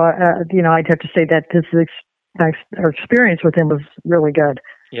I'd have to say that our experience with him was really good.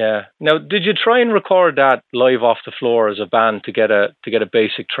 Yeah. Now, did you try and record that live off the floor as a band to get a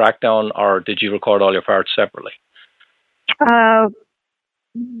basic track down, or did you record all your parts separately?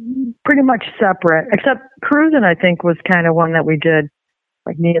 Pretty much separate, except Cruisin', I think, was kind of one that we did.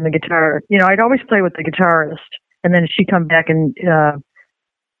 Like me and the guitar, I'd always play with the guitarist, and then she'd come back and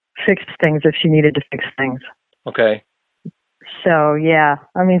fix things if she needed to fix things. Okay. So yeah,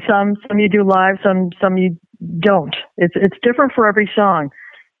 I mean, some you do live, some you don't. It's different for every song.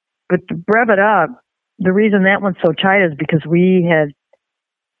 But to rev it up, the reason that one's so tight is because we had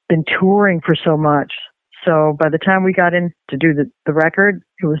been touring for so much. So by the time we got in to do the record,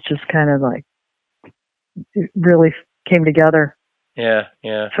 it was just kind of like it really came together. Yeah,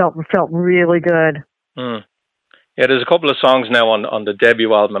 yeah. Felt really good. Mm. Yeah, there's a couple of songs now on the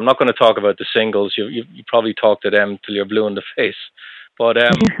debut album. I'm not going to talk about the singles. You probably talk to them till you're blue in the face. But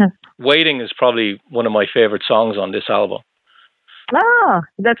Waiting is probably one of my favorite songs on this album. Ah,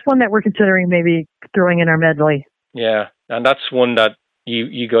 that's one that we're considering maybe throwing in our medley. Yeah, and that's one that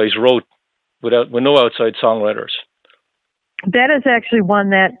you guys wrote with no outside songwriters. That is actually one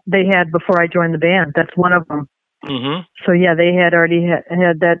that they had before I joined the band. That's one of them. Mm-hmm. So yeah, they had already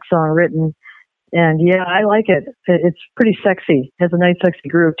had that song written, and yeah, I like it. It's pretty sexy. It has a nice sexy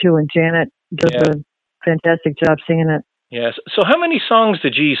groove too, and Janet does a fantastic job singing it. Yes. So how many songs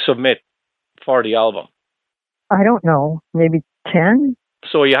did you submit for the album? I don't know, maybe 10.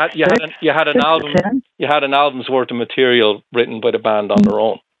 So you had an album. 10? You had an album's worth of material written by the band on their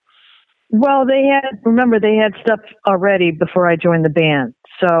own. Well, they had stuff already before I joined the band.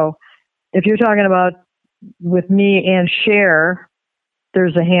 So if you're talking about with me and Cher,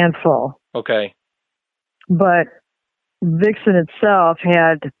 there's a handful. Okay. But Vixen itself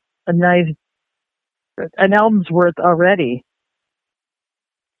had an album's worth already.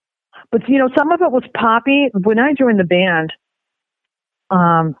 But, some of it was poppy. When I joined the band,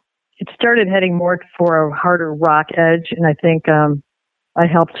 it started heading more for a harder rock edge, and I think I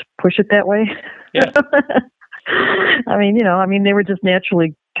helped push it that way. Yeah. I mean, they were just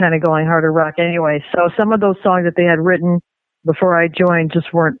naturally kind of going harder rock anyway. So some of those songs that they had written before I joined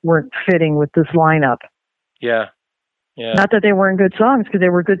just weren't fitting with this lineup. Yeah. Yeah. Not that they weren't good songs, because they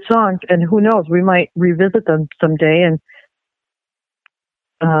were good songs, and who knows, we might revisit them someday and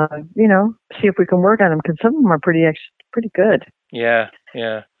see if we can work on them, because some of them are pretty good. Yeah,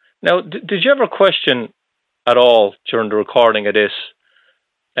 yeah. Now, did you ever question at all during the recording of this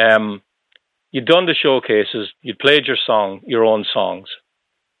you'd done the showcases, you'd played your own songs.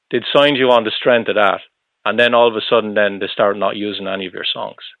 They'd signed you on the strength of that, and then all of a sudden, then they start not using any of your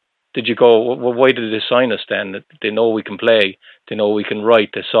songs. Did you go, well, why did they sign us then? They know we can play, they know we can write,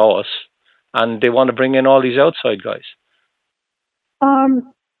 they saw us, and they want to bring in all these outside guys.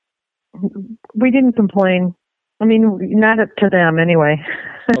 We didn't complain. I mean, not to them anyway.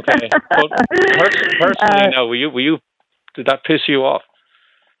 Okay, but personally, now, did that piss you off?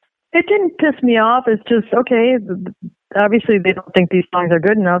 It didn't piss me off. It's just, okay, obviously they don't think these songs are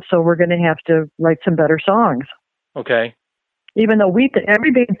good enough, so we're going to have to write some better songs. Okay. Even though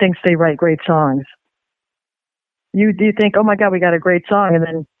everybody thinks they write great songs. You think, oh my God, we got a great song, and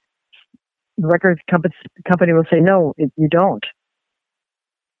then the record company will say, no, you don't.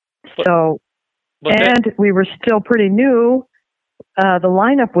 We were still pretty new. The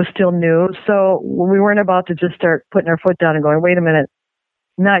lineup was still new, so we weren't about to just start putting our foot down and going, wait a minute,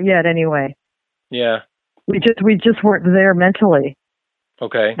 not yet anyway. Yeah. We just weren't there mentally.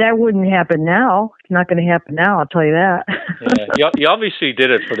 Okay. That wouldn't happen now. It's not going to happen now, I'll tell you that. Yeah. You obviously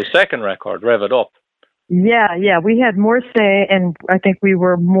did it for the second record, Rev It Up. Yeah. We had more say, and I think we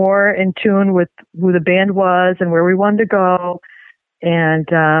were more in tune with who the band was and where we wanted to go. And,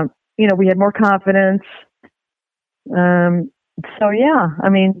 we had more confidence. So, yeah, I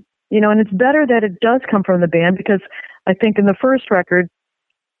mean, and it's better that it does come from the band, because I think in the first record,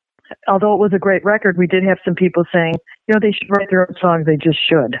 although it was a great record, we did have some people saying, they should write their own songs. They just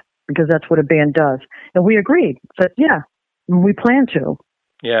should, because that's what a band does. And we agreed. But, yeah, we plan to.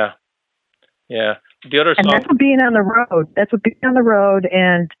 Yeah. Yeah. The other song. And that's what being on the road. That's what being on the road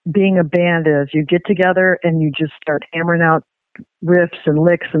and being a band is. You get together and you just start hammering out riffs and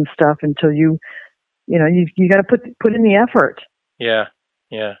licks and stuff until you got to put in the effort. Yeah.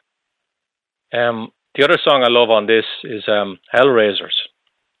 Yeah. The other song I love on this is Hellraisers.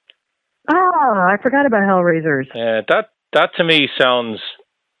 I forgot about Hellraisers. Yeah, that to me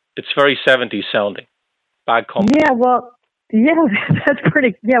it's very 70s sounding. Bad Company. Yeah, well, yeah, that's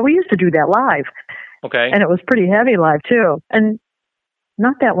pretty, yeah, we used to do that live. Okay. And it was pretty heavy live too. And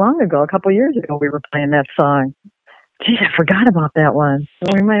not that long ago, a couple of years ago, we were playing that song. Geez, I forgot about that one.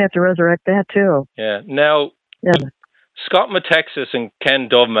 We might have to resurrect that too. Yeah. Now, yeah. Scott Matexis and Ken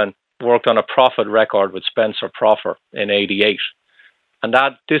Doveman worked on a Prophet record with Spencer Proffer in '88, and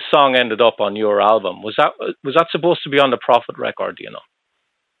this song ended up on your album. Was that supposed to be on the Prophet record? Do you know?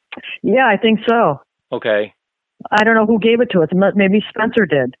 Yeah, I think so. Okay. I don't know who gave it to us. Maybe Spencer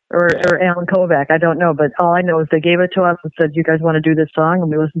did, or Alan Kovac. I don't know, but all I know is they gave it to us and said, "You guys want to do this song?"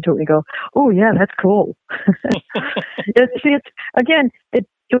 And we listened to it and we go, "Oh yeah, that's cool."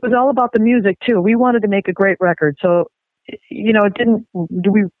 It was all about the music too. We wanted to make a great record, so it didn't.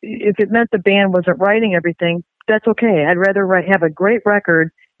 If it meant the band wasn't writing everything, that's okay. I'd rather have a great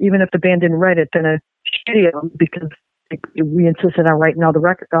record, even if the band didn't write it, than a shitty one, because we insisted on writing all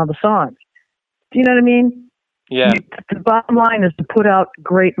the songs. Do you know what I mean? Yeah. The bottom line is to put out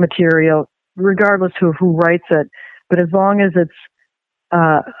great material, regardless of who writes it. But as long as it's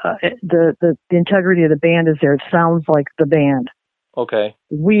the integrity of the band is there, it sounds like the band. Okay.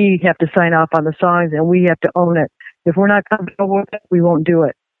 We have to sign off on the songs, and we have to own it. If we're not comfortable with it, we won't do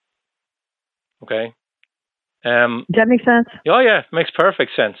it. Okay. Does that make sense? Oh yeah, it makes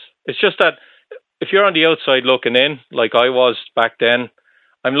perfect sense. It's just that if you're on the outside looking in, like I was back then,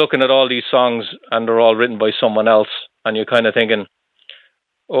 I'm looking at all these songs and they're all written by someone else, and you're kind of thinking,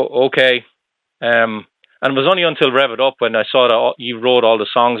 oh, okay. And it was only until Rev It Up when I saw that you wrote all the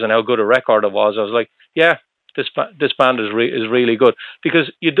songs and how good a record it was. I was like, yeah, this band is really good,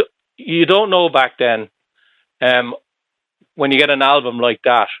 because you don't know back then, when you get an album like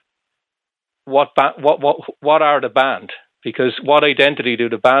that, what are the band? Because what identity do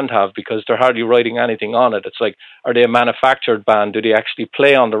the band have? Because they're hardly writing anything on it. It's like, are they a manufactured band? Do they actually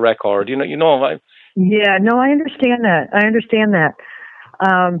play on the record? You know. Yeah, no, I understand that.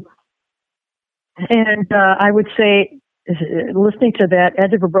 I would say, listening to that,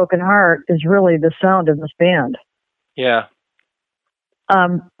 "Edge of a Broken Heart" is really the sound of this band. Yeah.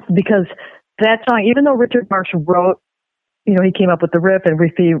 Because that song, even though Richard Marx wrote, he came up with the riff and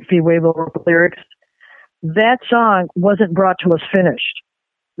Fee Waybill wrote the lyrics, that song wasn't brought to us finished.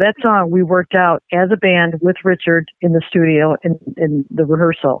 That song we worked out as a band with Richard in the studio in the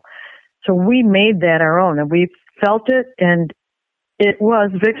rehearsal. So we made that our own, and we felt it, and it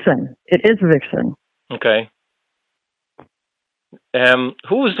was Vixen. It is Vixen. Okay.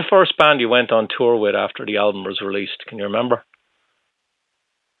 Who was the first band you went on tour with after the album was released? Can you remember?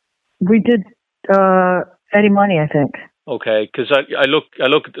 We did Eddie Money, I think. Okay, because I look.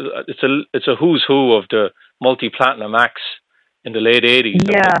 It's a who's who of the multi-platinum acts in the late 80s.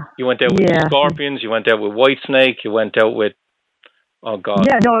 Yeah. You went out with the Scorpions, you went out with Whitesnake, you went out with, oh God.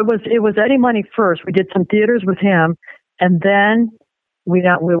 Yeah, no, it was Eddie Money first. We did some theaters with him, and then we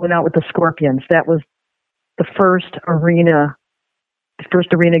went out with the Scorpions. That was the first arena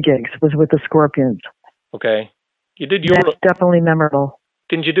gigs was with the Scorpions. Okay. You did your... That's definitely memorable.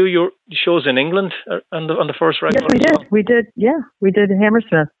 Didn't you do your shows in England on the first record? Yes, we did. Well? We did. Yeah, we did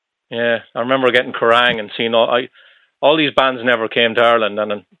Hammersmith. Yeah, I remember getting Kerrang and seeing all these bands never came to Ireland,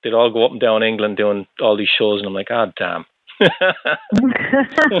 and they'd all go up and down England doing all these shows, and I'm like, ah, damn.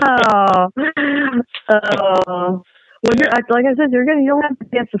 Well, like I said, you'll have the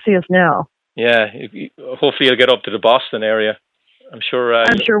chance to see us now. Yeah, hopefully you'll get up to the Boston area. I'm sure.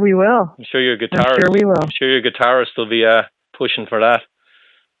 I'm sure we will. I'm sure your guitarist. I'm sure we will. I'm sure your guitarist will be pushing for that.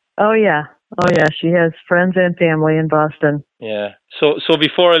 Oh yeah. She has friends and family in Boston. Yeah. So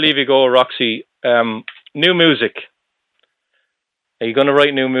before I leave you go, Roxy, new music. Are you going to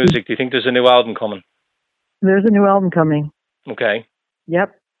write new music? Do you think there's a new album coming? There's a new album coming. Okay.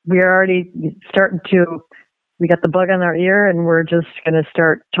 Yep. We're already starting to. We got the bug on our ear, and we're just going to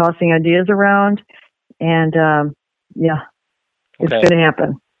start tossing ideas around. And it's going to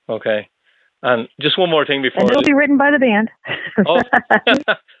happen. Okay. And just one more thing before. And it'll be written by the band. Oh,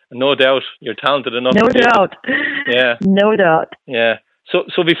 no doubt. You're talented enough. No doubt. Yeah. No doubt. Yeah.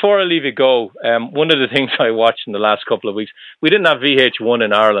 So before I leave you go, one of the things I watched in the last couple of weeks, we didn't have VH1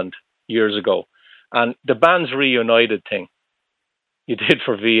 in Ireland years ago. And the Bands Reunited thing you did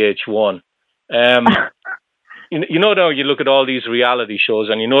for VH1. You know, now you look at all these reality shows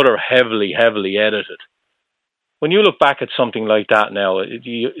and you know they're heavily, heavily edited. When you look back at something like that now,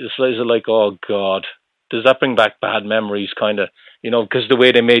 it's like, oh God, does that bring back bad memories, kind of, because the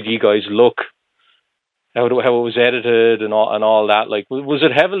way they made you guys look, how it was edited and all that, like, was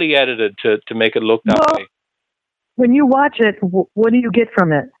it heavily edited to make it look that way? When you watch it, what do you get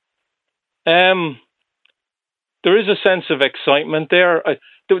from it? There is a sense of excitement there.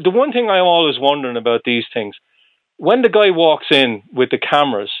 The one thing I'm always wondering about these things, when the guy walks in with the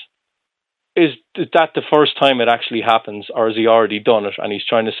cameras, is that the first time it actually happens, or has he already done it and he's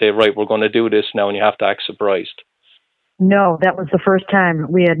trying to say, right, we're going to do this now and you have to act surprised? No, that was the first time.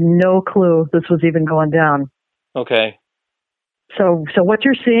 We had no clue this was even going down. Okay. So what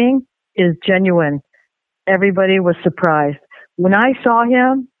you're seeing is genuine. Everybody was surprised. When I saw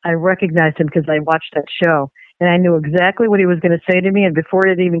him, I recognized him because I watched that show. And I knew exactly what he was going to say to me. And before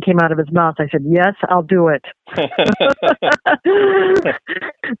it even came out of his mouth, I said, yes, I'll do it.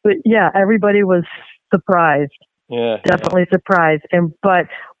 But yeah, everybody was surprised. Yeah. Definitely surprised. But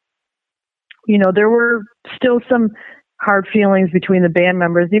there were still some hard feelings between the band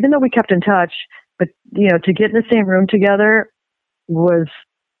members, even though we kept in touch. But, to get in the same room together was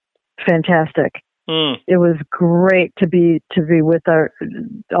fantastic. It was great to be with the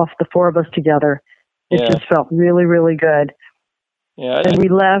four of us together. It just felt really, really good. Yeah, and we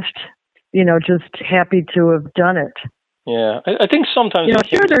left, just happy to have done it. Yeah, I think sometimes...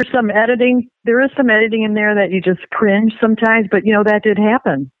 sure, there's some editing. There is some editing in there that you just cringe sometimes, but, that did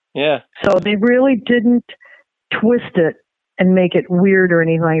happen. Yeah. So they really didn't twist it and make it weird or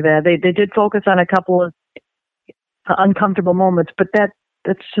anything like that. They did focus on a couple of uncomfortable moments, but that's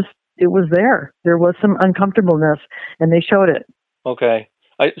just... It was there. There was some uncomfortableness, and they showed it. Okay.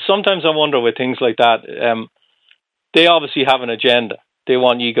 Sometimes I wonder with things like that, they obviously have an agenda. They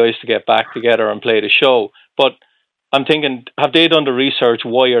want you guys to get back together and play the show. But I'm thinking, have they done the research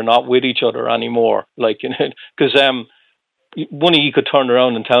why you're not with each other anymore? Like, because one of you could turn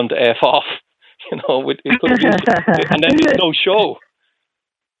around and tell them to F off, it could be, and then there's no show.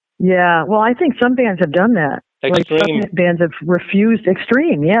 Yeah, well, I think some bands have done that. Extreme. Like some bands have refused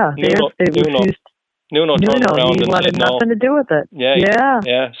Extreme. Yeah, they refused. Nuno turned around he wanted nothing to do with it.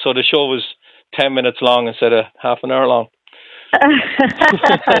 Yeah. So the show was 10 minutes long instead of half an hour long.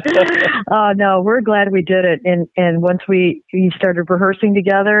 Oh no, we're glad we did it. And once we started rehearsing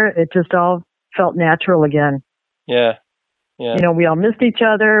together, it just all felt natural again. Yeah. We all missed each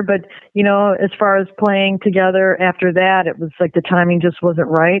other, but as far as playing together after that, it was like the timing just wasn't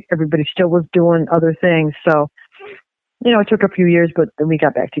right. Everybody still was doing other things, so it took a few years, but then we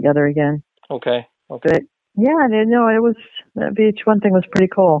got back together again. Okay. But yeah, it was, that VH1 thing was pretty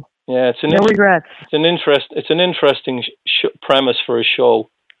cool. Yeah, no regrets. It's an interesting premise for a show.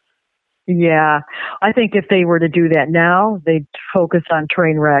 Yeah, I think if they were to do that now, they'd focus on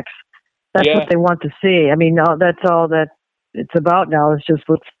train wrecks. That's what they want to see. I mean, that's all that it's about now. Is just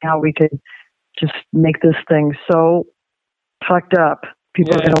let's see how we can just make this thing so fucked up.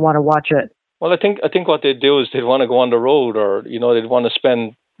 People are going to want to watch it. Well, I think what they'd do is they'd want to go on the road, or they'd want to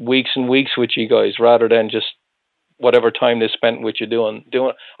spend weeks and weeks with you guys rather than just whatever time they spent with you doing.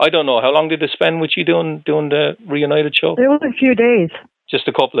 I don't know, how long did they spend with you doing the Reunited show? It was a few days. Just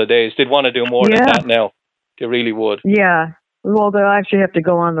a couple of days. They'd want to do more than that now. They really would. Yeah. Well, they'll actually have to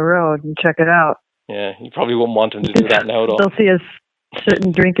go on the road and check it out. Yeah, you probably wouldn't want them to do that now, though. They'll see us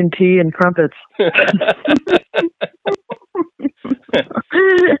sitting drinking tea and crumpets.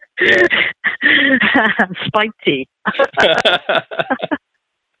 Spiked tea.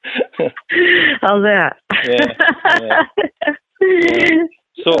 How's that? Yeah.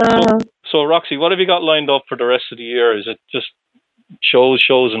 So Roxy, what have you got lined up for the rest of the year? Is it just shows,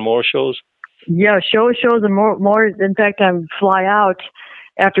 and more shows? Yeah, shows, and more. In fact, I'm fly out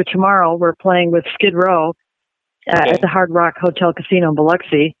after tomorrow. We're playing with Skid Row at the Hard Rock Hotel Casino in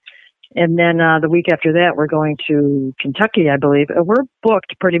Biloxi. And then the week after that, we're going to Kentucky, I believe. We're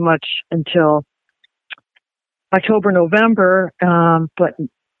booked pretty much until October, November. But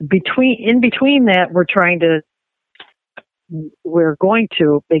in between that, we're going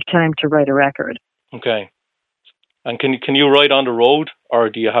to make time to write a record. Okay. And can you write on the road, or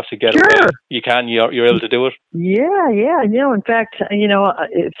do you have to get away? You can. You're able to do it. Yeah. In fact,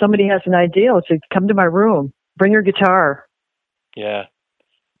 if somebody has an idea, let's say, come to my room, bring your guitar. Yeah.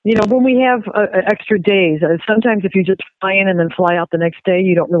 When we have extra days, sometimes if you just fly in and then fly out the next day,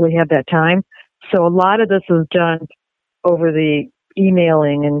 you don't really have that time. So a lot of this is done over the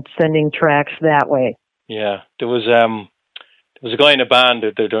emailing and sending tracks that way. Yeah, there was a guy in a band,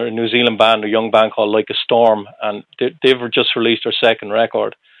 they're a New Zealand band, a young band called Like a Storm, and they've just released their second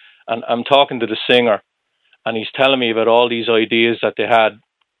record. And I'm talking to the singer, and he's telling me about all these ideas that they had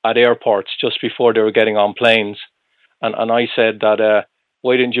at airports just before they were getting on planes. And I said that,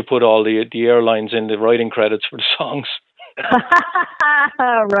 why didn't you put all the airlines in the writing credits for the songs?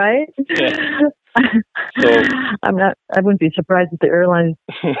 Right? Yeah. So, I wouldn't be surprised if the airlines,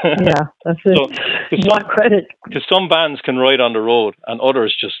 that's it. Want credit. Because some bands can write on the road and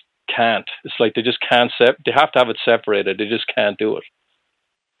others just can't. It's like they just can't, they have to have it separated. They just can't do it.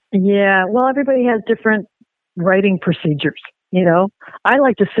 Yeah, well, everybody has different writing procedures, I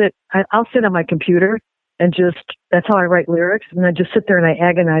like to I'll sit on my computer and that's how I write lyrics, and I just sit there and I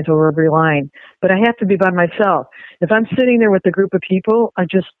agonize over every line. But I have to be by myself. If I'm sitting there with a group of people,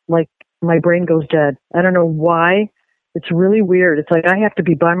 my brain goes dead. I don't know why. It's really weird. It's like I have to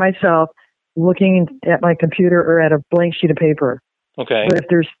be by myself looking at my computer or at a blank sheet of paper. Okay. But if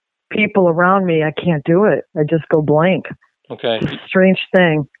there's people around me, I can't do it. I just go blank. Okay. It's a strange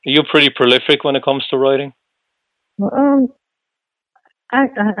thing. Are you pretty prolific when it comes to writing? I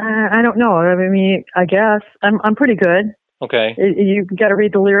don't know. I mean, I guess I'm pretty good. Okay. You got to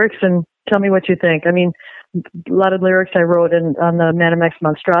read the lyrics and tell me what you think. I mean, a lot of lyrics I wrote on the Madam X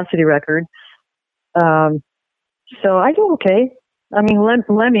Monstrosity record. So I do okay. I mean,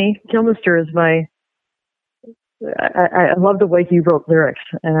 Lemmy Kilmister is I love the way he wrote lyrics,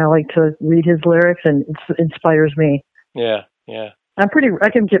 and I like to read his lyrics, and it inspires me. Yeah. I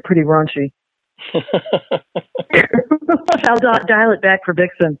can get pretty raunchy. I'll dial it back for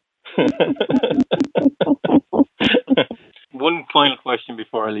Vixen. One final question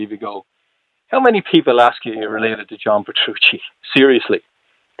before I leave you go. How many people ask you're related to John Petrucci? Seriously.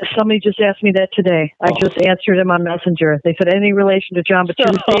 Somebody just asked me that today. I just answered him on Messenger. They said, any relation to John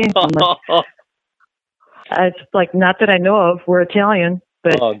Petrucci? It's like, not that I know of. We're Italian.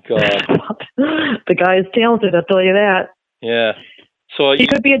 But oh, God. The guy is talented, I'll tell you that. Yeah. So he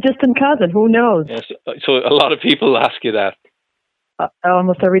could be a distant cousin. Who knows? Yes. So a lot of people ask you that.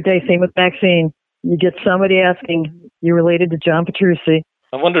 Almost every day. Same with Maxine. You get somebody asking, you related to John Petrucci?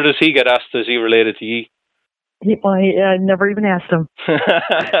 I wonder, does he get asked, is he related to you? I never even asked him.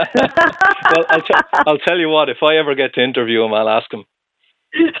 Well, I'll tell you what, if I ever get to interview him, I'll ask him.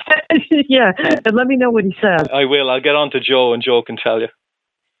 Yeah, and let me know what he says. I will. I'll get on to Joe, and Joe can tell you.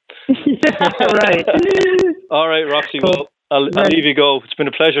 Yeah, right. All right, Roxy. Cool. Well, I'll leave you go. It's been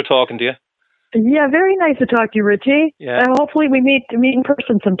a pleasure talking to you. Yeah, very nice to talk to you, Richie. Yeah. Hopefully we meet in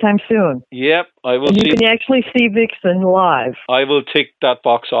person sometime soon. Yep, I will. And you can actually see Vixen live. I will tick that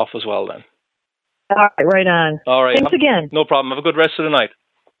box off as well then. All right, right on. All right. Thanks again. No problem. Have a good rest of the night.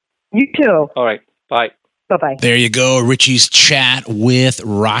 You too. All right. Bye. Bye-bye. There you go. Richie's chat with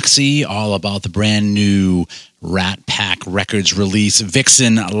Roxy, all about the brand new Rat Pack Records release,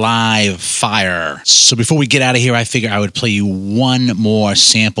 Vixen Live Fire. So before we get out of here, I figure I would play you one more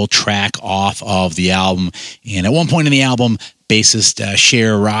sample track off of the album. And at one point in the album, bassist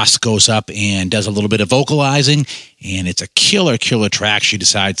Cher Ross goes up and does a little bit of vocalizing, and it's a killer track she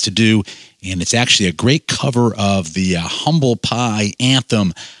decides to do. And it's actually a great cover of the Humble Pie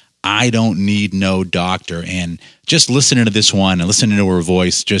anthem, I Don't Need No Doctor. And just listening to this one and listening to her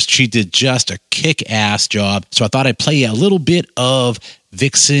voice, she did just a kick-ass job. So I thought I'd play a little bit of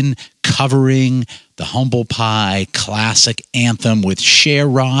Vixen covering the Humble Pie classic anthem with Cher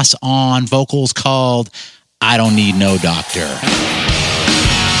Ross on vocals called I Don't Need No Doctor.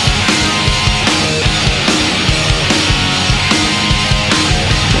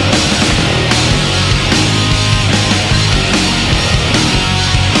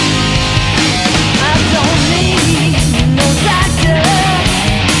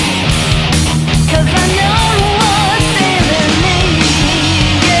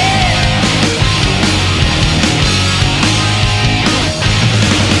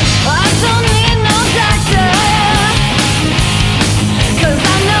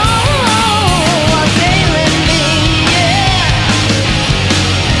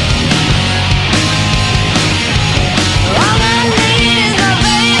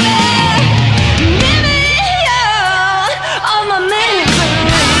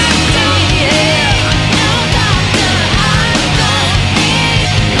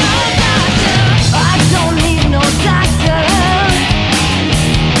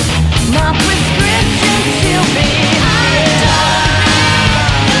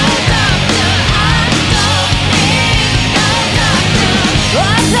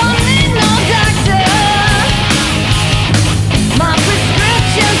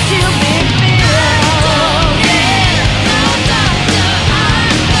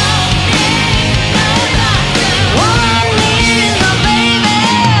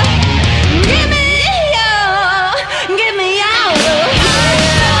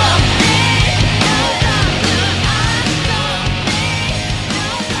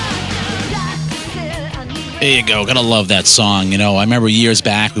 There you go. Gotta love that song. You know, I remember years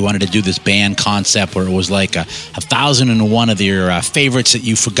back we wanted to do this band concept where it was like 1,001 of your favorites that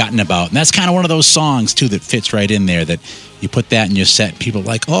you've forgotten about. And that's kind of one of those songs, too, that fits right in there, that you put that in your set. People are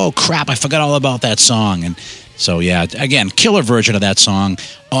like, oh, crap, I forgot all about that song. And so, yeah, again, killer version of that song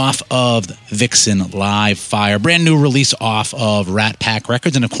off of Vixen Live Fire. Brand new release off of Rat Pack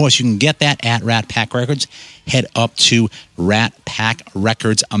Records. And, of course, you can get that at Rat Pack Records. Head up to Rat Pack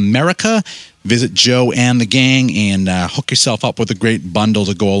Records America. Visit Joe and the gang and hook yourself up with a great bundle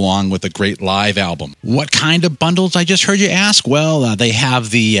to go along with a great live album. What kind of bundles, I just heard you ask? Well, they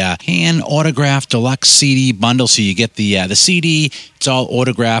have the hand autographed deluxe CD bundle, so you get the CD. It's all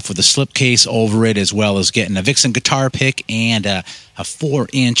autographed with a slipcase over it, as well as getting a Vixen guitar pick and a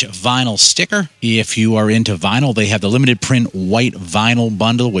 4-inch vinyl sticker. If you are into vinyl, they have the limited print white vinyl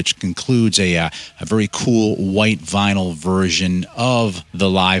bundle, which includes a very cool white vinyl version of the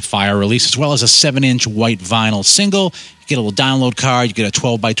Live Fire release, as well as a 7-inch white vinyl single. You get a little download card, you get a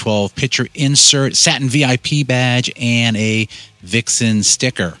 12x12 picture insert, satin VIP badge, and a Vixen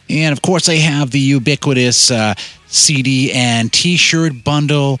sticker. And of course, they have the ubiquitous CD and T-shirt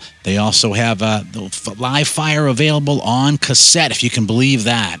bundle. They also have the Live Fire available on cassette, if you can believe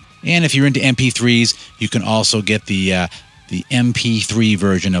that. And if you're into MP3s, you can also get the MP3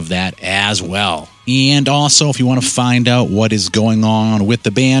 version of that as well. And also, if you want to find out what is going on with the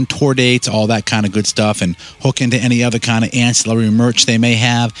band, tour dates, all that kind of good stuff, and hook into any other kind of ancillary merch they may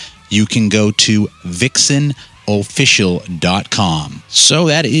have, you can go to VixenOfficial.com. So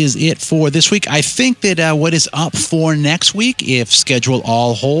that is it for this week. I think that what is up for next week, if schedule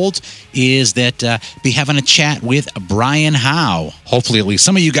all holds, is that be having a chat with Brian Howe. Hopefully, at least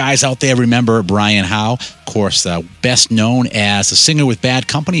some of you guys out there remember Brian Howe. Of course, best known as a singer with Bad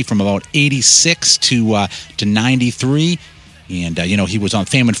Company from about 86 to 93. And, he was on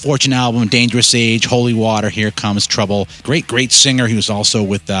Fame and Fortune album, Dangerous Age, Holy Water, Here Comes Trouble. Great singer. He was also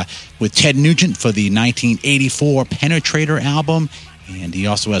with Ted Nugent for the 1984 Penetrator album. And he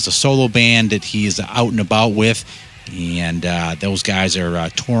also has a solo band that he is out and about with. And those guys are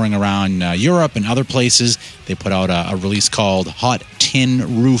touring around Europe and other places. They put out a release called Hot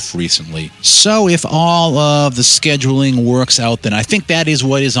Tin Roof recently. So if all of the scheduling works out, then I think that is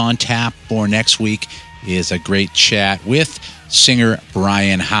what is on tap for next week, is a great chat with singer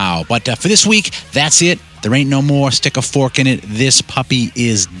Brian Howe. But for this week, that's it. There ain't no more. Stick a fork in it. This puppy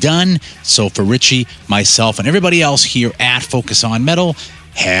is done. So for Richie, myself, and everybody else here at Focus on Metal,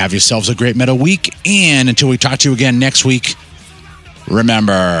 have yourselves a great metal week. And until we talk to you again next week,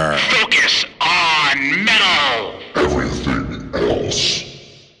 remember, Focus on metal. Everything else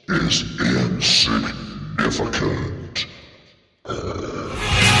is insignificant.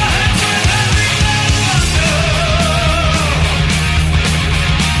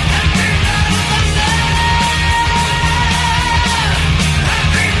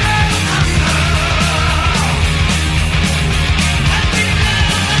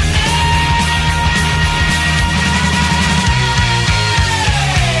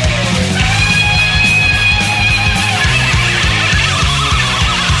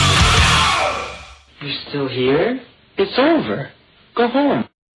 It's over. Go home.